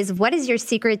ask is, what is your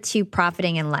secret to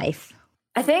profiting in life?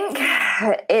 I think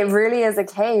it really is a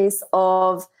case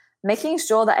of making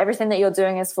sure that everything that you're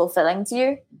doing is fulfilling to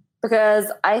you, because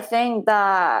I think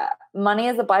that money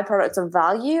is a byproduct of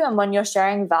value. And when you're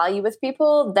sharing value with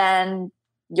people, then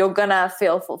you're going to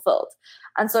feel fulfilled.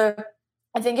 And so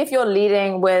I think if you're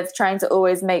leading with trying to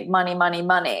always make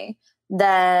money,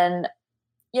 then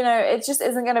it just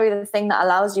isn't going to be the thing that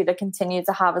allows you to continue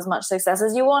to have as much success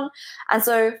as you want. And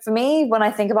so for me, when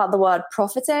I think about the word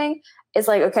profiting, it's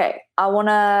like, okay, I want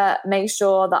to make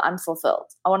sure that I'm fulfilled.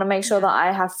 I want to make sure that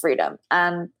I have freedom.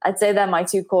 And I'd say they're my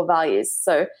two core values.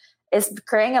 So it's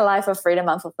creating a life of freedom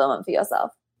and fulfillment for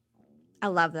yourself. I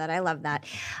love that. I love that.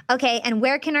 Okay. And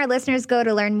where can our listeners go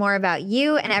to learn more about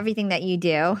you and everything that you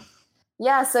do?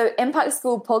 Yeah, so Impact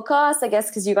School podcast, I guess,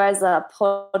 because you guys are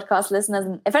podcast listeners.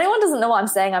 And if anyone doesn't know what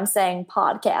I'm saying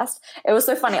podcast. It was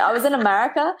so funny. I was in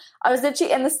America. I was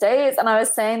literally in the States and I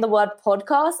was saying the word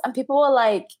podcast and people were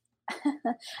like,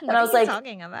 and I was like,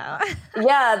 talking about?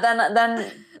 Yeah. Then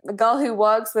the girl who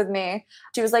works with me,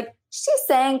 she was like, she's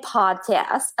saying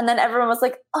podcast. And then everyone was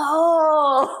like,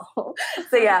 oh.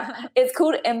 So yeah, it's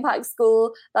called Impact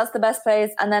School. That's the best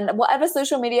place. And then whatever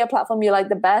social media platform you like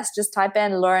the best, just type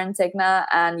in Lauren Tickner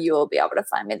and you will be able to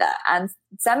find me there. And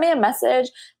send me a message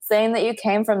saying that you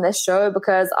came from this show,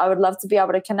 because I would love to be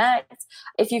able to connect.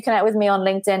 If you connect with me on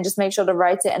LinkedIn, just make sure to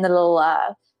write it in the little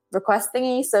request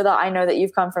thingy so that I know that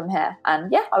you've come from here.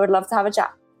 And yeah, I would love to have a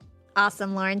chat.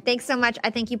 Awesome, Lauren. Thanks so much. I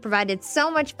think you provided so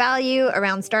much value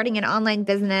around starting an online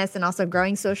business and also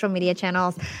growing social media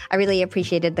channels. I really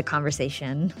appreciated the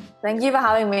conversation. Thank you for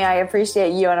having me. I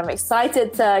appreciate you and I'm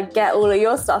excited to get all of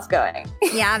your stuff going.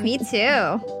 Yeah, me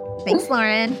too. Thanks,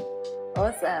 Lauren.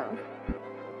 Awesome.